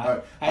 there's not.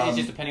 Right. It's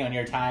just depending on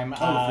your time.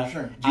 For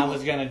sure. I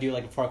was going to do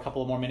like for a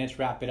couple more minutes,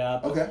 wrap it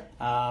up. Okay.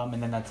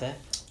 And then that's it.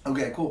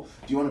 Okay, cool.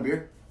 Do you want a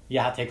beer?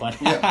 Yeah, I'll take one.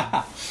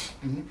 Yeah.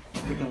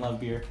 Freaking love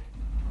beer.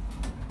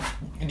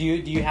 Do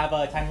you have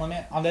a time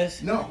limit on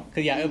this? No.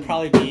 Because it would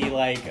probably be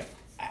like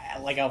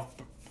I'll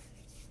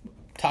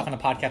talk on the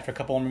podcast for a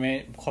couple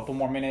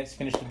more minutes,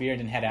 finish the beer,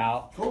 and then head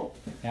out. Cool.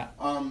 Yeah.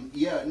 I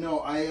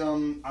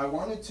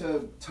wanted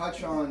to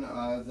touch on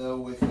though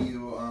with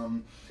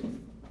you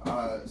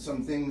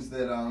some things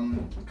that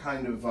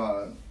kind of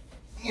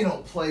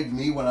plagued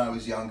me when I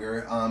was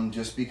younger.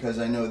 Just because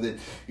I know that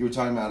you were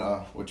talking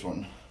about which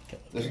one?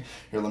 Here,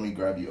 let me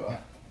grab you a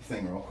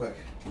thing real quick.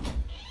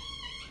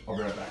 I'll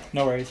be right back.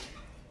 No worries.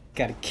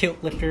 Got a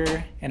kilt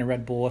lifter and a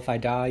Red Bull. If I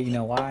die, you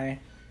know why.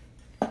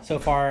 So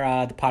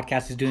far, the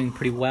podcast is doing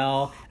pretty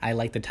well. I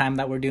like the time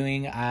that we're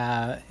doing.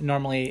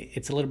 Normally,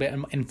 it's a little bit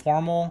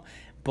informal,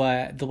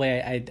 but the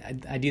way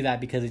I do that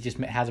because it just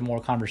has a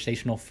more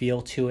conversational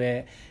feel to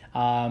it.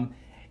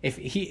 if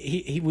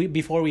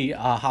before we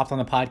hopped on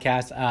the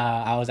podcast,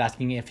 I was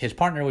asking if his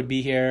partner would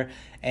be here,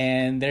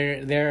 and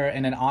they're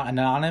an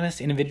anonymous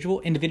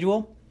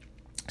individual.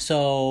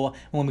 So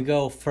when we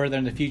go further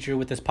in the future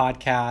with this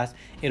podcast,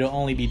 it'll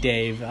only be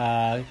Dave,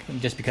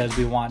 just because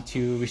we want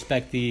to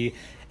respect the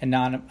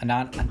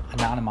anonymity. I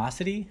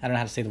don't know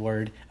how to say the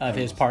word of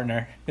his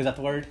partner. Is that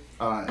the word?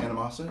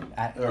 Animosity?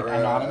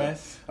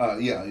 Anonymous?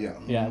 Yeah.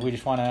 Yeah, we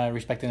just want to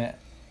respect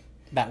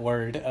that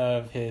word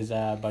of his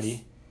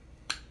buddy.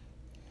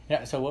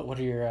 Yeah, so what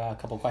are your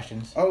couple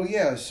questions? Oh,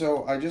 yeah,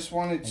 so I just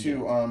wanted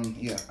to,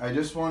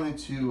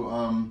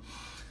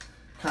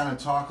 kind of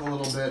talk a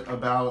little bit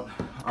about,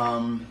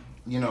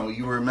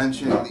 you were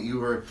mentioning that you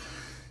were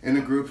in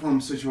a group home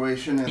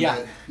situation and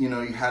that, you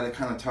had it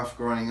kind of tough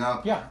growing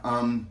up. Yeah.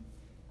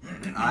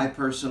 I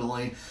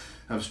personally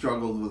have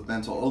struggled with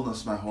mental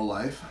illness my whole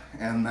life,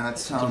 and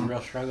that's It's a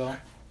real struggle.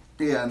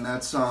 Yeah, and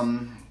that's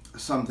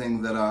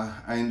something that I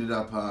ended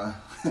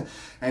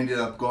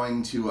up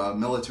going to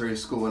military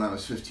school when I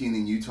was 15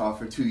 in Utah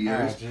for 2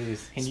 years. Oh,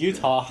 jeez. In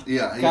Utah?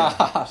 Yeah.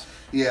 Gosh.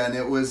 Yeah, and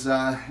it was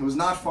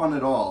not fun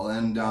at all,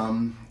 and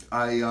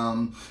I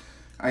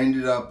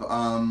ended up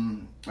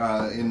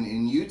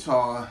in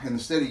Utah, in the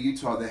state of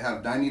Utah, they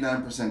have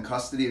 99%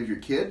 custody of your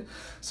kid.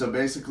 So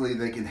basically,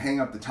 they can hang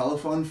up the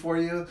telephone for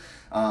you.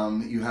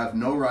 You have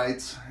no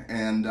rights,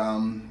 and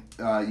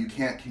you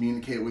can't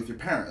communicate with your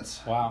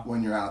parents. Wow.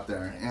 When you're out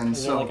there. And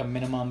Is there like a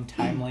minimum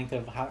time length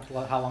of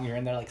how long you're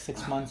in there? Like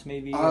 6 months,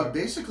 maybe?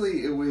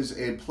 Basically, it was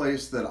a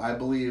place that I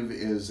believe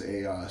is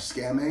a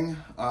scamming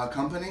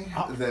company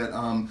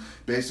that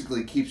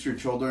basically keeps your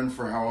children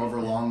for however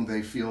long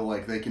they feel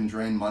like they can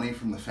drain money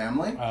from the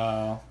family.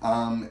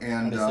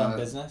 And is it still in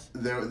business?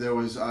 There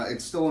was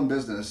it's still in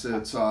business.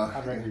 It's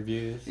I'd write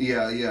reviews.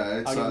 Yeah.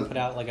 It's I'll even put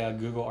out like a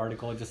Google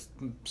article just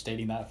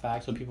stating that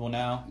fact so people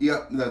know.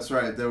 Yep, that's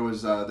right. There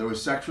was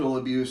sexual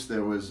abuse.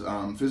 There was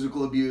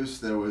physical abuse.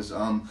 There was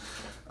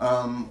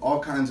all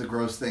kinds of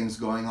gross things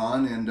going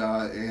on. And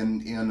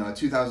in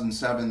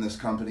 2007, this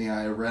company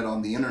I read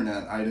on the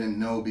internet, I didn't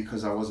know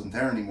because I wasn't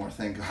there anymore,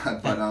 thank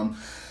God. But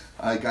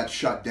I got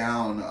shut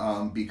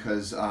down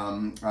because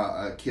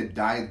a kid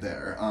died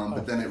there.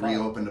 But then it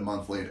reopened a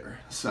month later.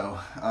 So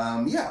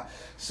yeah.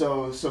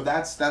 So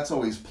that's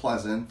always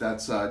pleasant.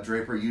 That's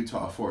Draper,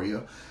 Utah for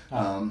you.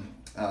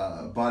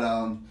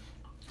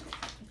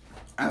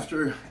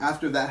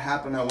 After that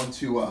happened, I went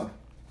to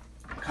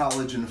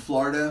college in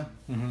Florida,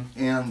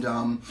 and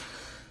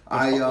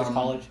Which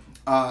college?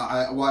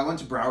 I went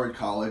to Broward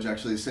College,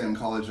 actually the same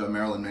college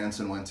Marilyn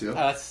Manson went to.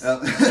 That's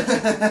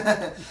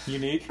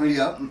unique.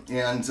 Yep,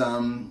 and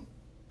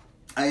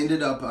I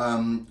ended up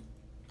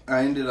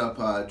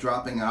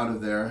dropping out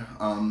of there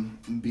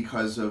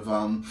because of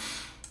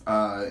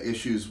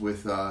issues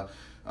with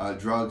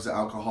drugs,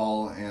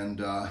 alcohol,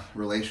 and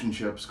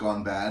relationships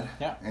gone bad.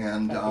 Yeah.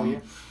 And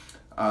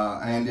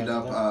I ended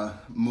up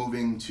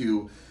moving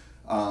to.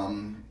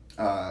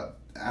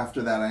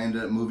 After that, I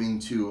ended up moving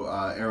to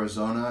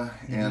Arizona,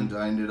 and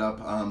I ended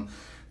up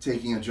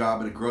taking a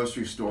job at a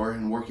grocery store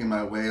and working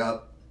my way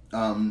up.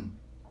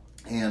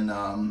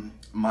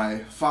 My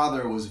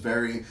father was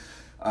very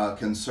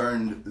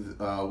concerned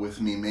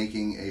with me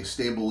making a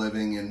stable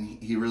living, and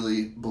he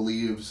really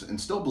believes and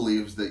still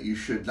believes that you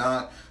should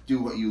not do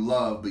what you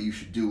love, but you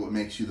should do what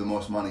makes you the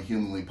most money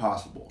humanly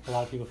possible. A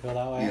lot of people feel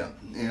that way. Yeah,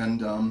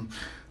 and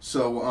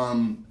so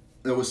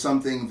it was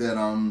something that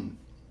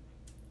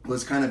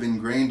was kind of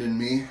ingrained in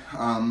me,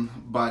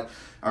 but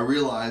I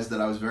realized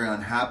that I was very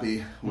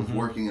unhappy with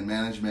working in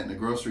management in a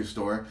grocery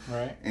store,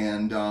 right?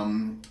 And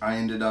I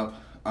ended up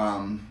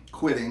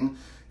quitting.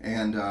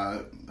 And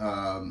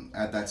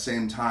at that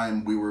same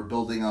time, we were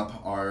building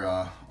up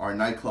our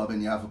nightclub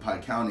in Yavapai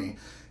County,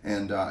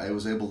 and I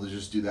was able to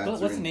just do that.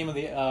 What's the name of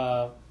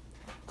the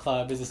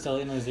club? Is it still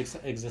in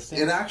existence?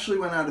 It actually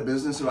went out of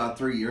business about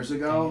 3 years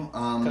ago.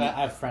 Because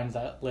I have friends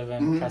that live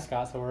in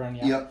Prescott, so we're in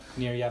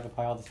near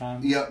Yavapai all the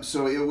time. Yep.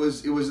 So it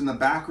was in the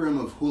back room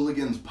of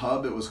Hooligan's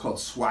Pub. It was called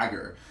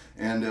Swagger,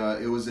 and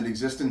it was in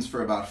existence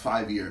for about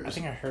 5 years. I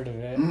think I heard of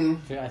it.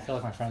 I feel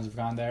like my friends have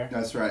gone there.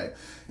 That's right,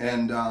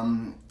 and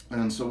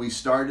so we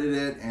started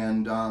it,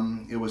 and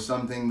it was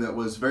something that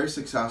was very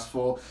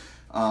successful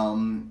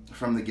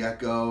from the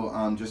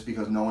get-go, just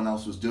because no one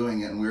else was doing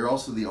it, and we were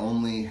also the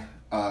only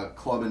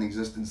club in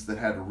existence that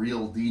had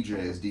real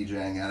DJs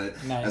DJing at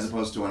it, nice. As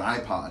opposed to an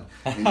iPod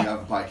in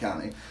Yavapai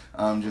County,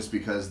 just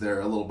because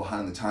they're a little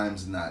behind the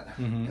times in that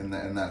in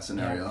that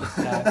scenario.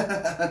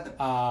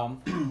 Yeah,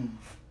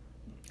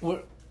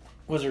 what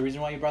was there a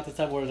reason why you brought this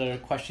up? Were there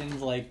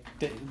questions like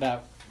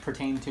that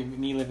pertain to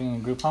me living in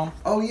a group home?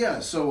 Oh yeah,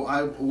 so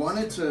I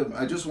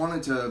just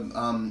wanted to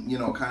kind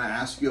of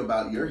ask you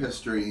about your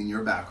history and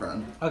your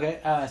background. Okay,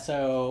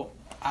 so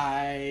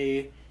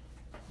I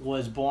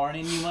was born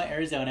in Yuma,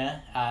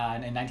 Arizona,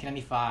 in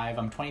 1995.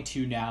 I'm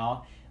 22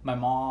 now. My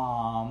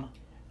mom,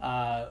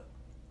 I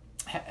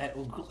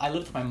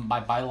lived with my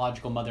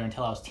biological mother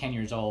until I was 10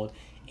 years old,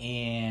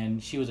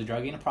 and she was a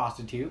druggie and a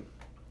prostitute,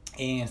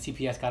 and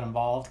CPS got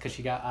involved because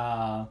she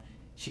got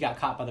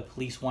caught by the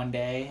police one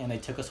day, and they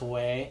took us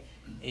away,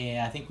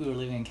 and I think we were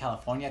living in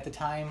California at the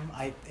time,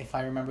 if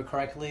I remember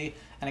correctly,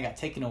 and I got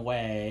taken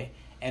away,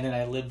 and then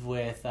I lived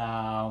with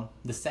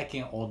the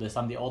second oldest.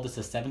 I'm the oldest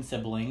of 7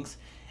 siblings,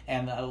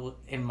 and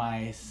in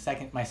my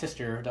second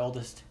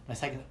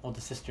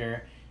oldest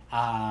sister,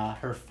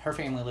 her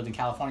family lived in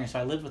California, so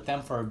I lived with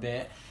them for a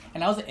bit.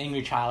 And I was an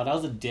angry child. I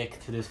was a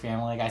dick to this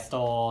family. Like, I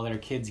stole their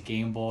kids'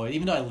 Game Boy.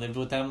 Even though I lived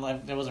with them,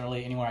 like, there wasn't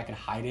really anywhere I could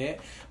hide it.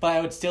 But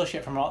I would steal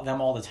shit from them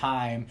all the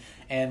time.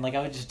 And, like,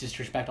 I would just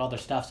disrespect all their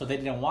stuff. So they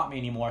didn't want me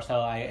anymore. So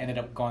I ended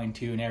up going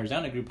to an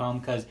Arizona group home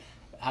because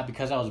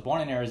I was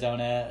born in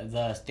Arizona.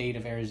 The state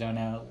of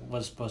Arizona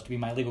was supposed to be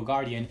my legal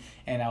guardian.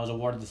 And I was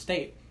awarded the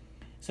state.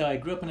 So I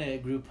grew up in a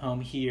group home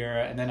here.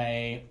 And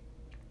then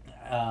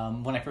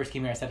when I first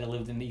came here, I said I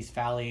lived in the East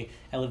Valley.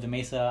 I lived in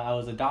Mesa. I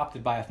was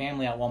adopted by a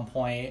family at one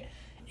point,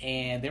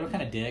 and they were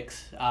kind of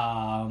dicks.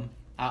 I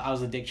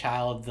was a dick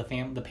child. The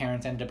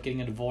parents ended up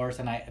getting a divorce,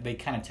 and they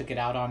kind of took it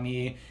out on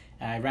me.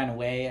 I ran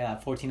away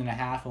at 14 and a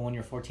half, and when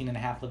you're 14 and a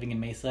half living in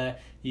Mesa,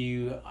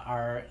 you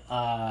are...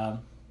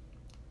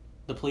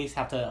 the police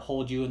have to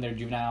hold you in their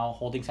juvenile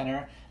holding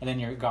center, and then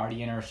your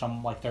guardian or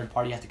some like third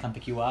party has to come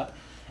pick you up.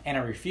 And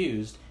I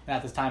refused. And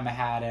at this time, I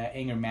had an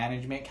anger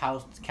management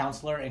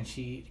counselor, and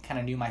she kind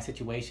of knew my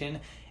situation,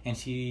 and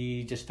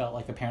she just felt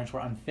like the parents were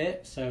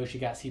unfit, so she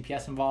got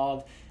CPS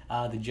involved.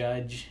 The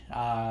judge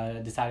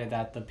decided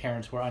that the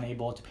parents were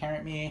unable to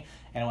parent me,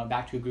 and I went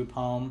back to a group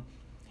home.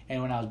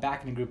 And when I was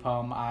back in a group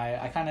home,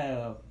 I kind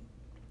of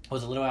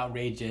was a little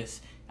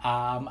outrageous.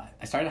 I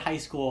started high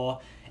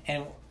school,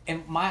 and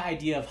my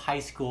idea of high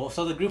school,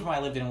 so the group home I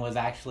lived in was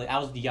actually, I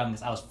was the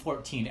youngest. I was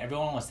 14.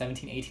 Everyone was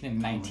 17, 18,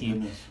 and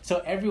 19.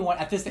 So everyone,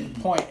 at this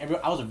point,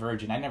 I was a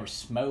virgin. I never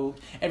smoked.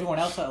 Everyone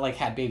else like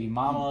had baby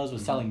mamas,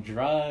 was selling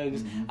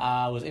drugs,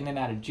 was in and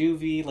out of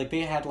juvie. Like,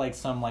 they had like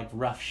some like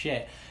rough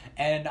shit.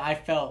 And I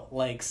felt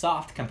like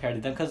soft compared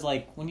to them, because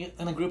like when you're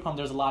in a group home,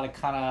 there's a lot of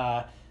kind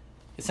of,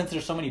 since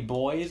there's so many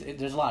boys,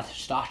 there's a lot of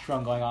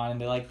testosterone going on,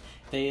 and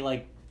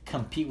they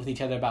compete with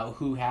each other about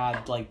who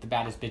had like the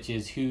baddest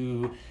bitches,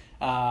 who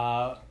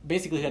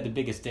basically who had the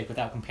biggest dick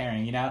without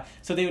comparing, you know?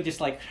 So they would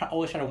just like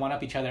always try to one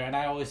up each other, and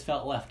I always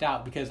felt left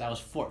out because I was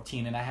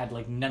 14 and I had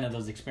like none of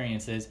those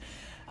experiences.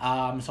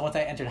 So once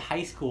I entered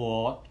high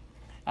school,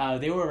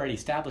 they were already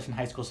established in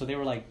high school, so they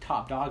were like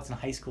top dogs in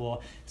high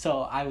school.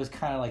 So I was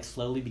kind of like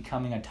slowly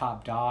becoming a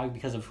top dog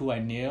because of who I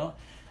knew.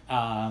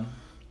 And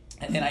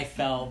I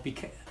felt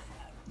because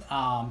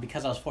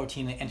I was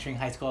 14 and entering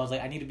high school, I was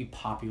like, I need to be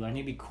popular. I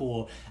need to be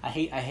cool. I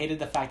hated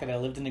the fact that I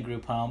lived in a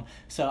group home.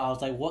 So I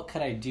was like, what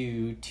could I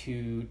do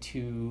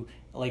to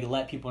like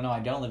let people know I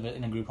don't live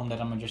in a group home,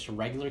 that I'm just a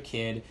regular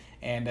kid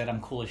and that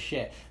I'm cool as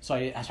shit. So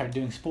I started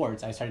doing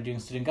sports. I started doing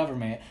student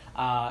government.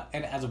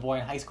 And as a boy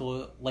in high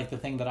school, like the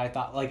thing that I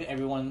thought like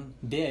everyone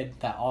did,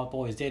 that all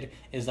boys did,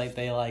 is like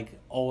they like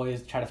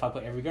always try to fuck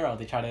with every girl.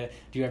 They try to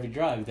do every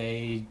drug.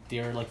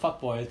 They're like fuck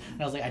boys.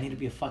 And I was like, I need to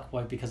be a fuck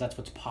boy because that's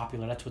what's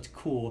popular. That's what's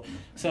cool.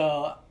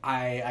 So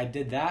I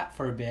did that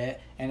for a bit,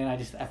 and then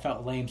I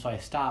felt lame, so I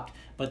stopped.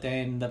 But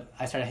then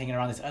I started hanging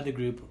around this other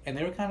group, and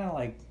they were kind of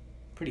like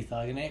pretty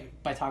thug, and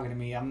by talking to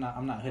me, I'm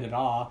not hood at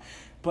all.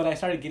 But I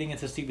started getting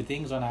into stupid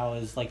things when I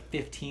was like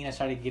 15. I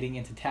started getting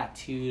into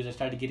tattoos. I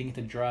started getting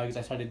into drugs.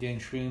 I started doing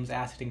shrooms,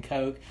 acid, and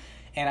coke.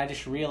 And I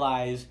just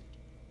realized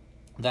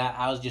that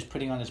I was just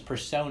putting on this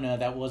persona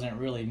that wasn't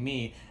really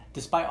me.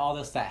 Despite all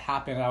this that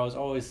happened, I was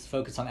always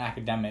focused on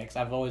academics.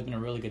 I've always been a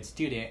really good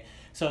student.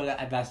 So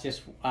that's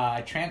just,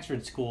 I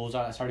transferred schools.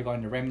 I started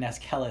going to Raymond S.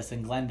 Kellis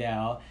in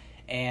Glendale.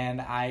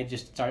 And I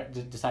just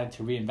decided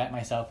to reinvent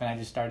myself, and I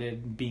just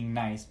started being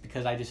nice,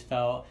 because I just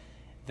felt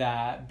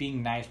that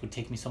being nice would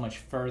take me so much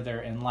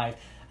further in life.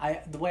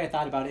 The way I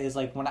thought about it is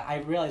like when I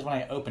realized when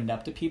I opened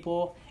up to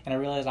people and I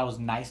realized I was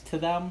nice to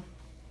them,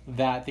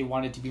 that they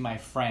wanted to be my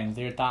friends.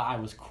 They thought I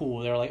was cool.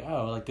 They were like,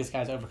 oh, like this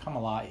guy's overcome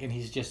a lot and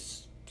he's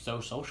just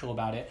so social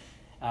about it.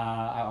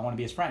 I want to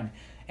be his friend.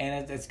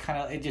 And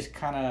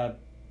that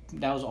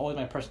was always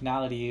my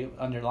personality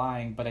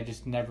underlying, but I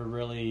just never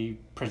really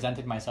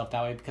presented myself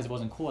that way because it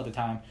wasn't cool at the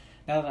time.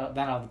 Now that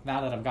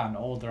I've gotten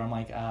older, I'm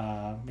like,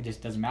 it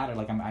just doesn't matter.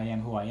 Like I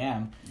am who I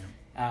am.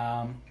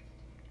 Yeah.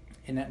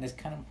 And that's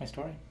kind of my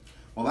story.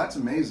 Well, that's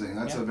amazing.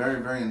 That's a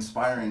very, very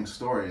inspiring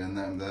story, and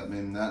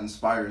that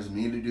inspires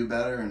me to do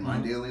better in my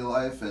daily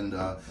life, and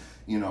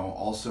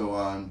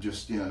also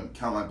just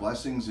count my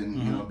blessings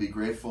and be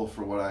grateful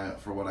for what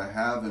I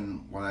have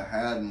and what I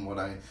had and what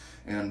I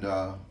and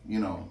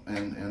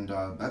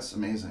that's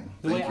amazing.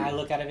 The way I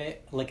look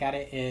at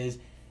it is,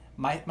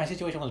 my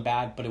situation was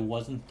bad, but it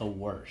wasn't the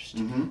worst.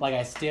 Like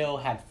I still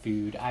had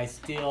food. I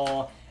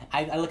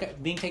look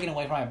at being taken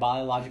away from my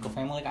biological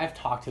family. Like I've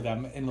talked to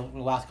them in the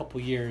last couple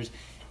of years.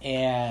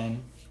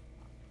 And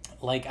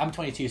like I'm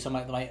 22, so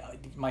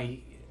my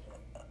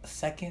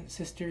second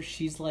sister,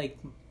 she's like,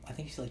 I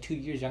think she's like 2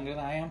 years younger than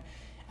I am.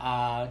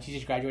 She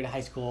just graduated high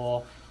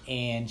school,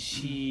 and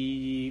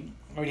she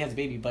already has a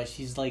baby, but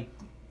she's like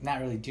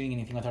not really doing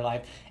anything with her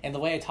life. And the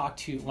way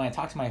when I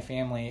talk to my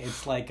family,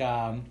 it's like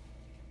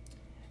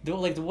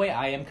the way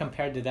I am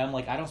compared to them,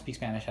 like I don't speak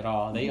Spanish at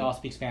all. They all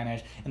speak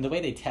Spanish, and the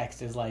way they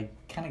text is like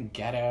kind of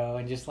ghetto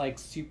and just like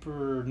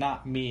super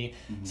not me.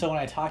 So when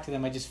I talk to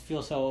them, I just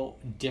feel so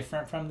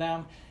different from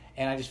them,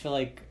 and I just feel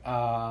like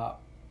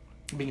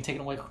being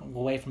taken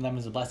away from them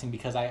is a blessing,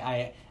 because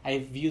I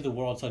view the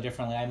world so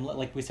differently. I'm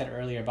like we said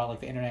earlier about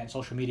like the internet and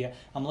social media.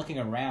 I'm looking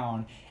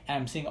around and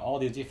I'm seeing all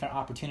these different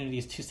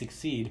opportunities to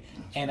succeed,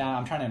 and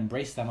I'm trying to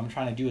embrace them. I'm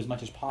trying to do as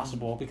much as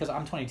possible, because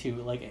I'm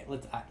 22. Like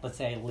let's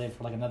say I live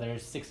for like another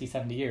 60,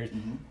 70 years.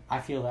 I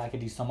feel that I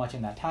could do so much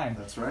in that time.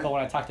 That's right. But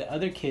when I talk to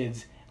other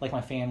kids, like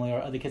my family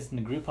or other kids in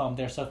the group home,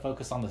 they're so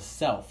focused on the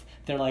self.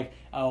 They're like,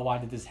 oh, why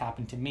did this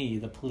happen to me?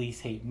 The police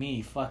hate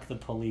me. Fuck the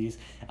police.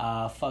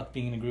 Fuck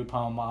being in a group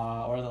home.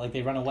 Or like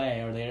they run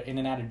away, or they're in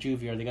and out of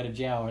juvie, or they go to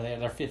jail, or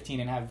they're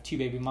 15 and have 2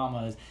 baby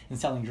mamas and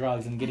selling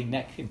drugs and getting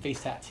neck and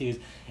face tattoos.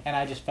 And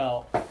I just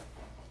felt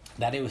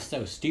that it was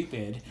so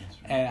stupid.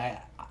 Right. And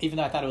even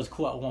though I thought it was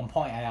cool at one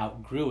point, I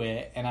outgrew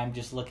it, and I'm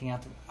just looking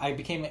at I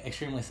became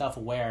extremely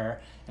self-aware,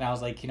 and I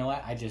was like, you know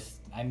what?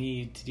 I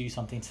need to do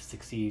something to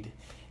succeed.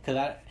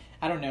 Because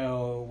I don't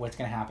know what's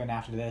going to happen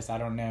after this. I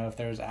don't know if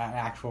there's an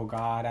actual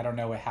God. I don't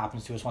know what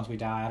happens to us once we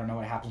die. I don't know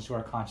what happens to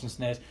our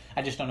consciousness.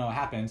 I just don't know what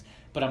happens.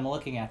 But I'm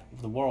looking at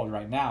the world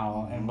right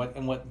now and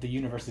what the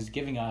universe is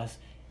giving us,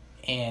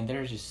 and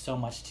there's just so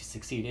much to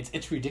succeed.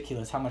 It's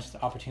ridiculous how much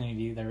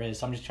opportunity there is.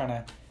 So I'm just trying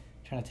to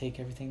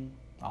take everything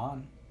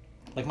on.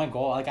 Like my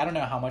goal, like I don't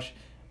know how much.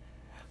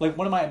 Like,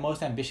 one of my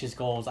most ambitious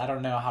goals, I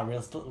don't know how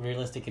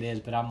realistic it is,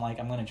 but I'm like,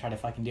 I'm going to try to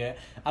fucking do it.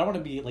 I don't want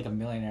to be, like, a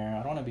millionaire.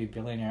 I don't want to be a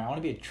billionaire. I want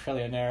to be a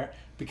trillionaire,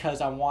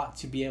 because I want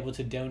to be able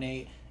to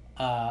donate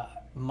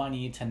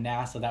money to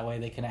NASA. That way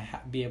they can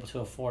be able to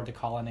afford to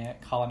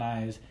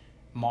colonize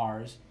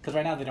Mars. Because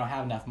right now they don't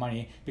have enough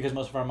money, because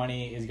most of our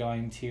money is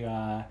going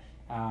to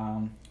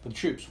the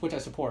troops, which I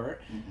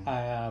support.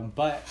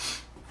 But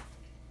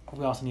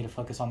we also need to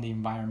focus on the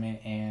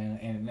environment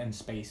and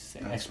space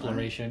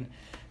exploration. Right.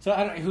 So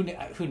I don't.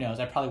 Who knows?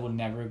 I probably will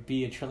never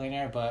be a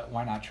trillionaire, but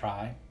why not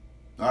try?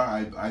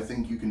 I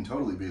think you can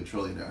totally be a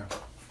trillionaire.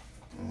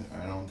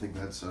 I don't think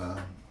that's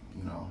a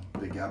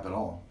big gap at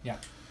all. Yeah.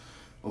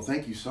 Well,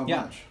 thank you so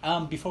much.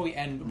 Before we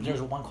end,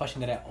 there's one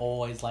question that I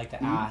always like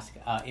to ask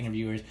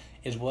interviewers,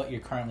 is what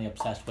you're currently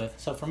obsessed with.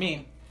 So for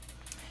me,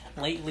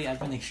 lately I've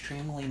been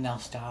extremely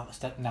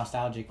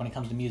nostalgic when it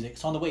comes to music.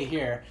 So on the way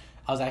here,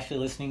 I was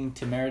actually listening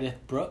to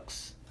Meredith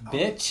Brooks.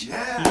 Bitch. Oh,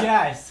 yeah.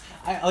 Yes.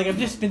 I've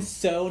just been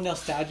so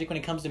nostalgic when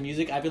it comes to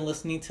music. I've been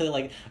listening to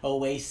like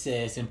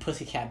Oasis and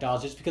Pussycat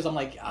Dolls just because I'm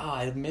like,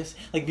 I miss,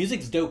 like,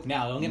 music's dope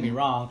now, don't get me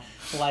wrong.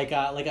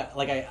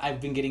 I've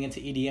been getting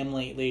into EDM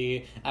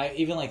lately. I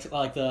even like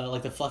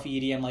the fluffy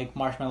EDM, like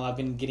Marshmello. I've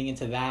been getting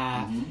into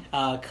that.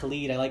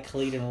 Khalid, I like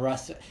Khalid and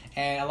Russ.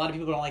 And a lot of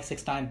people don't like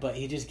 6ix9ine, but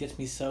he just gets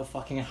me so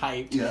fucking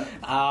hyped. Yeah.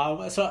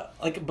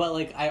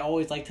 I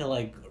always like to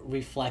like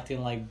reflect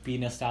and like be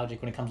nostalgic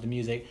when it comes to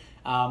music.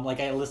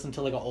 I listen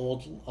to like a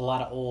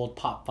lot of old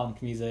pop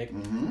funk music.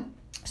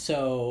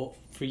 So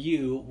for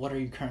you, what are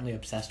you currently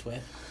obsessed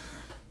with?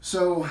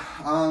 So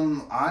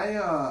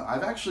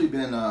I've actually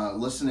been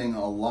listening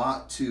a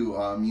lot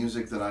to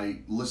music that I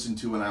listened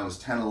to when I was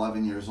 10,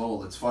 11 years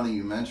old. It's funny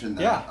you mentioned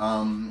that.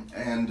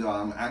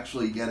 Yeah.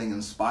 Actually getting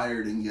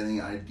inspired and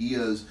getting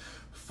ideas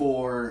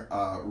for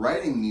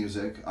writing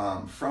music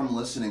from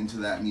listening to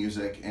that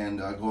music and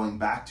going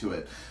back to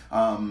it.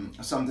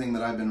 Something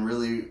that I've been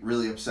really,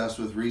 really obsessed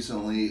with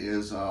recently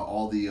is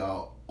all the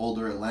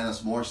older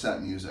Alanis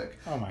Morissette music.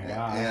 Oh my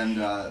god! And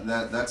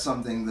that's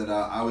something that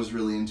I was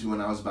really into when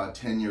I was about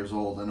 10 years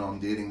old. I know I'm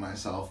dating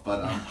myself,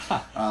 but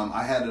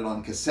I had it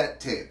on cassette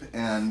tape,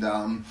 and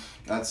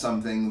that's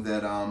something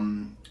that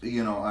and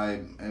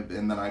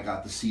then I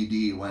got the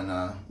CD when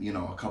a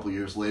couple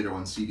years later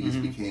when CDs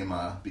became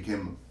a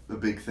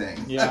big thing.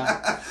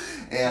 Yeah.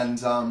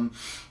 And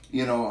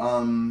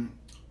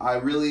I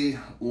really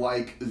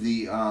like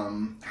the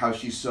how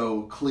she's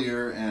so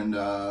clear and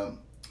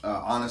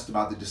honest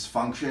about the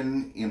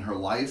dysfunction in her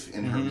life,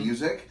 in her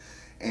music,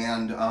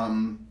 and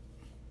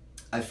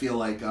I feel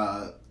like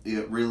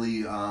it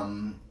really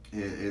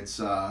it's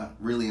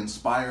really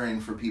inspiring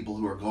for people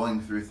who are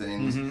going through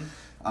things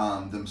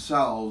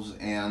themselves,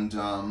 and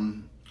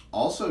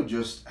also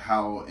just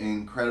how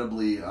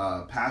incredibly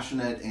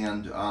passionate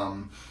and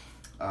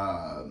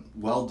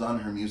well done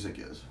her music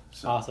is.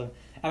 So. Awesome.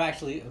 I'm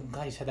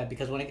glad you said that,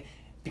 because when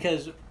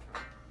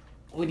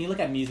you look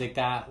at music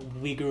that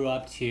we grew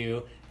up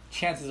to,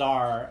 chances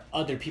are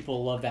other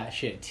people love that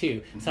shit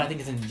too. So I think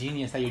it's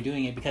ingenious that you're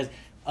doing it, because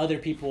other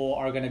people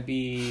are going to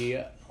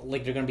be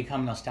like, they're going to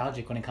become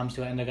nostalgic when it comes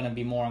to it, and they're going to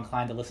be more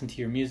inclined to listen to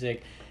your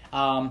music.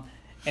 And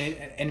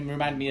it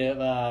reminded me of,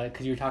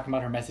 because you were talking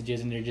about her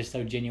messages, and they're just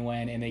so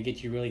genuine, and they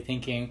get you really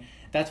thinking.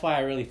 That's why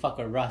I really fuck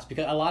with Russ,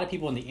 because a lot of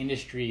people in the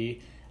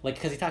industry, like,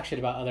 because he talks shit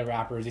about other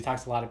rappers, he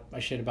talks a lot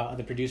of shit about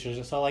other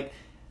producers. So like,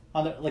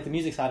 on the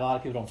music side, a lot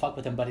of people don't fuck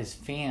with him, but his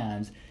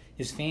fans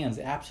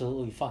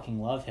absolutely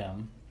fucking love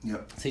him.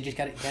 Yep. So you just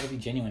gotta be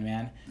genuine,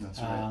 man. That's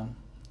right.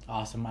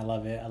 Awesome. I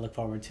love it. I look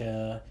forward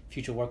to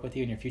future work with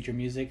you and your future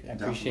music. I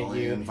appreciate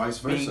Definitely, you and vice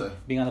versa.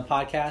 being on the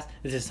podcast.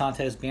 This is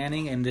Santos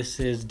Banning, and this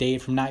is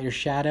Dave from Not Your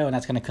Shadow, and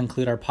that's going to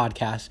conclude our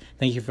podcast.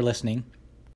 Thank you for listening.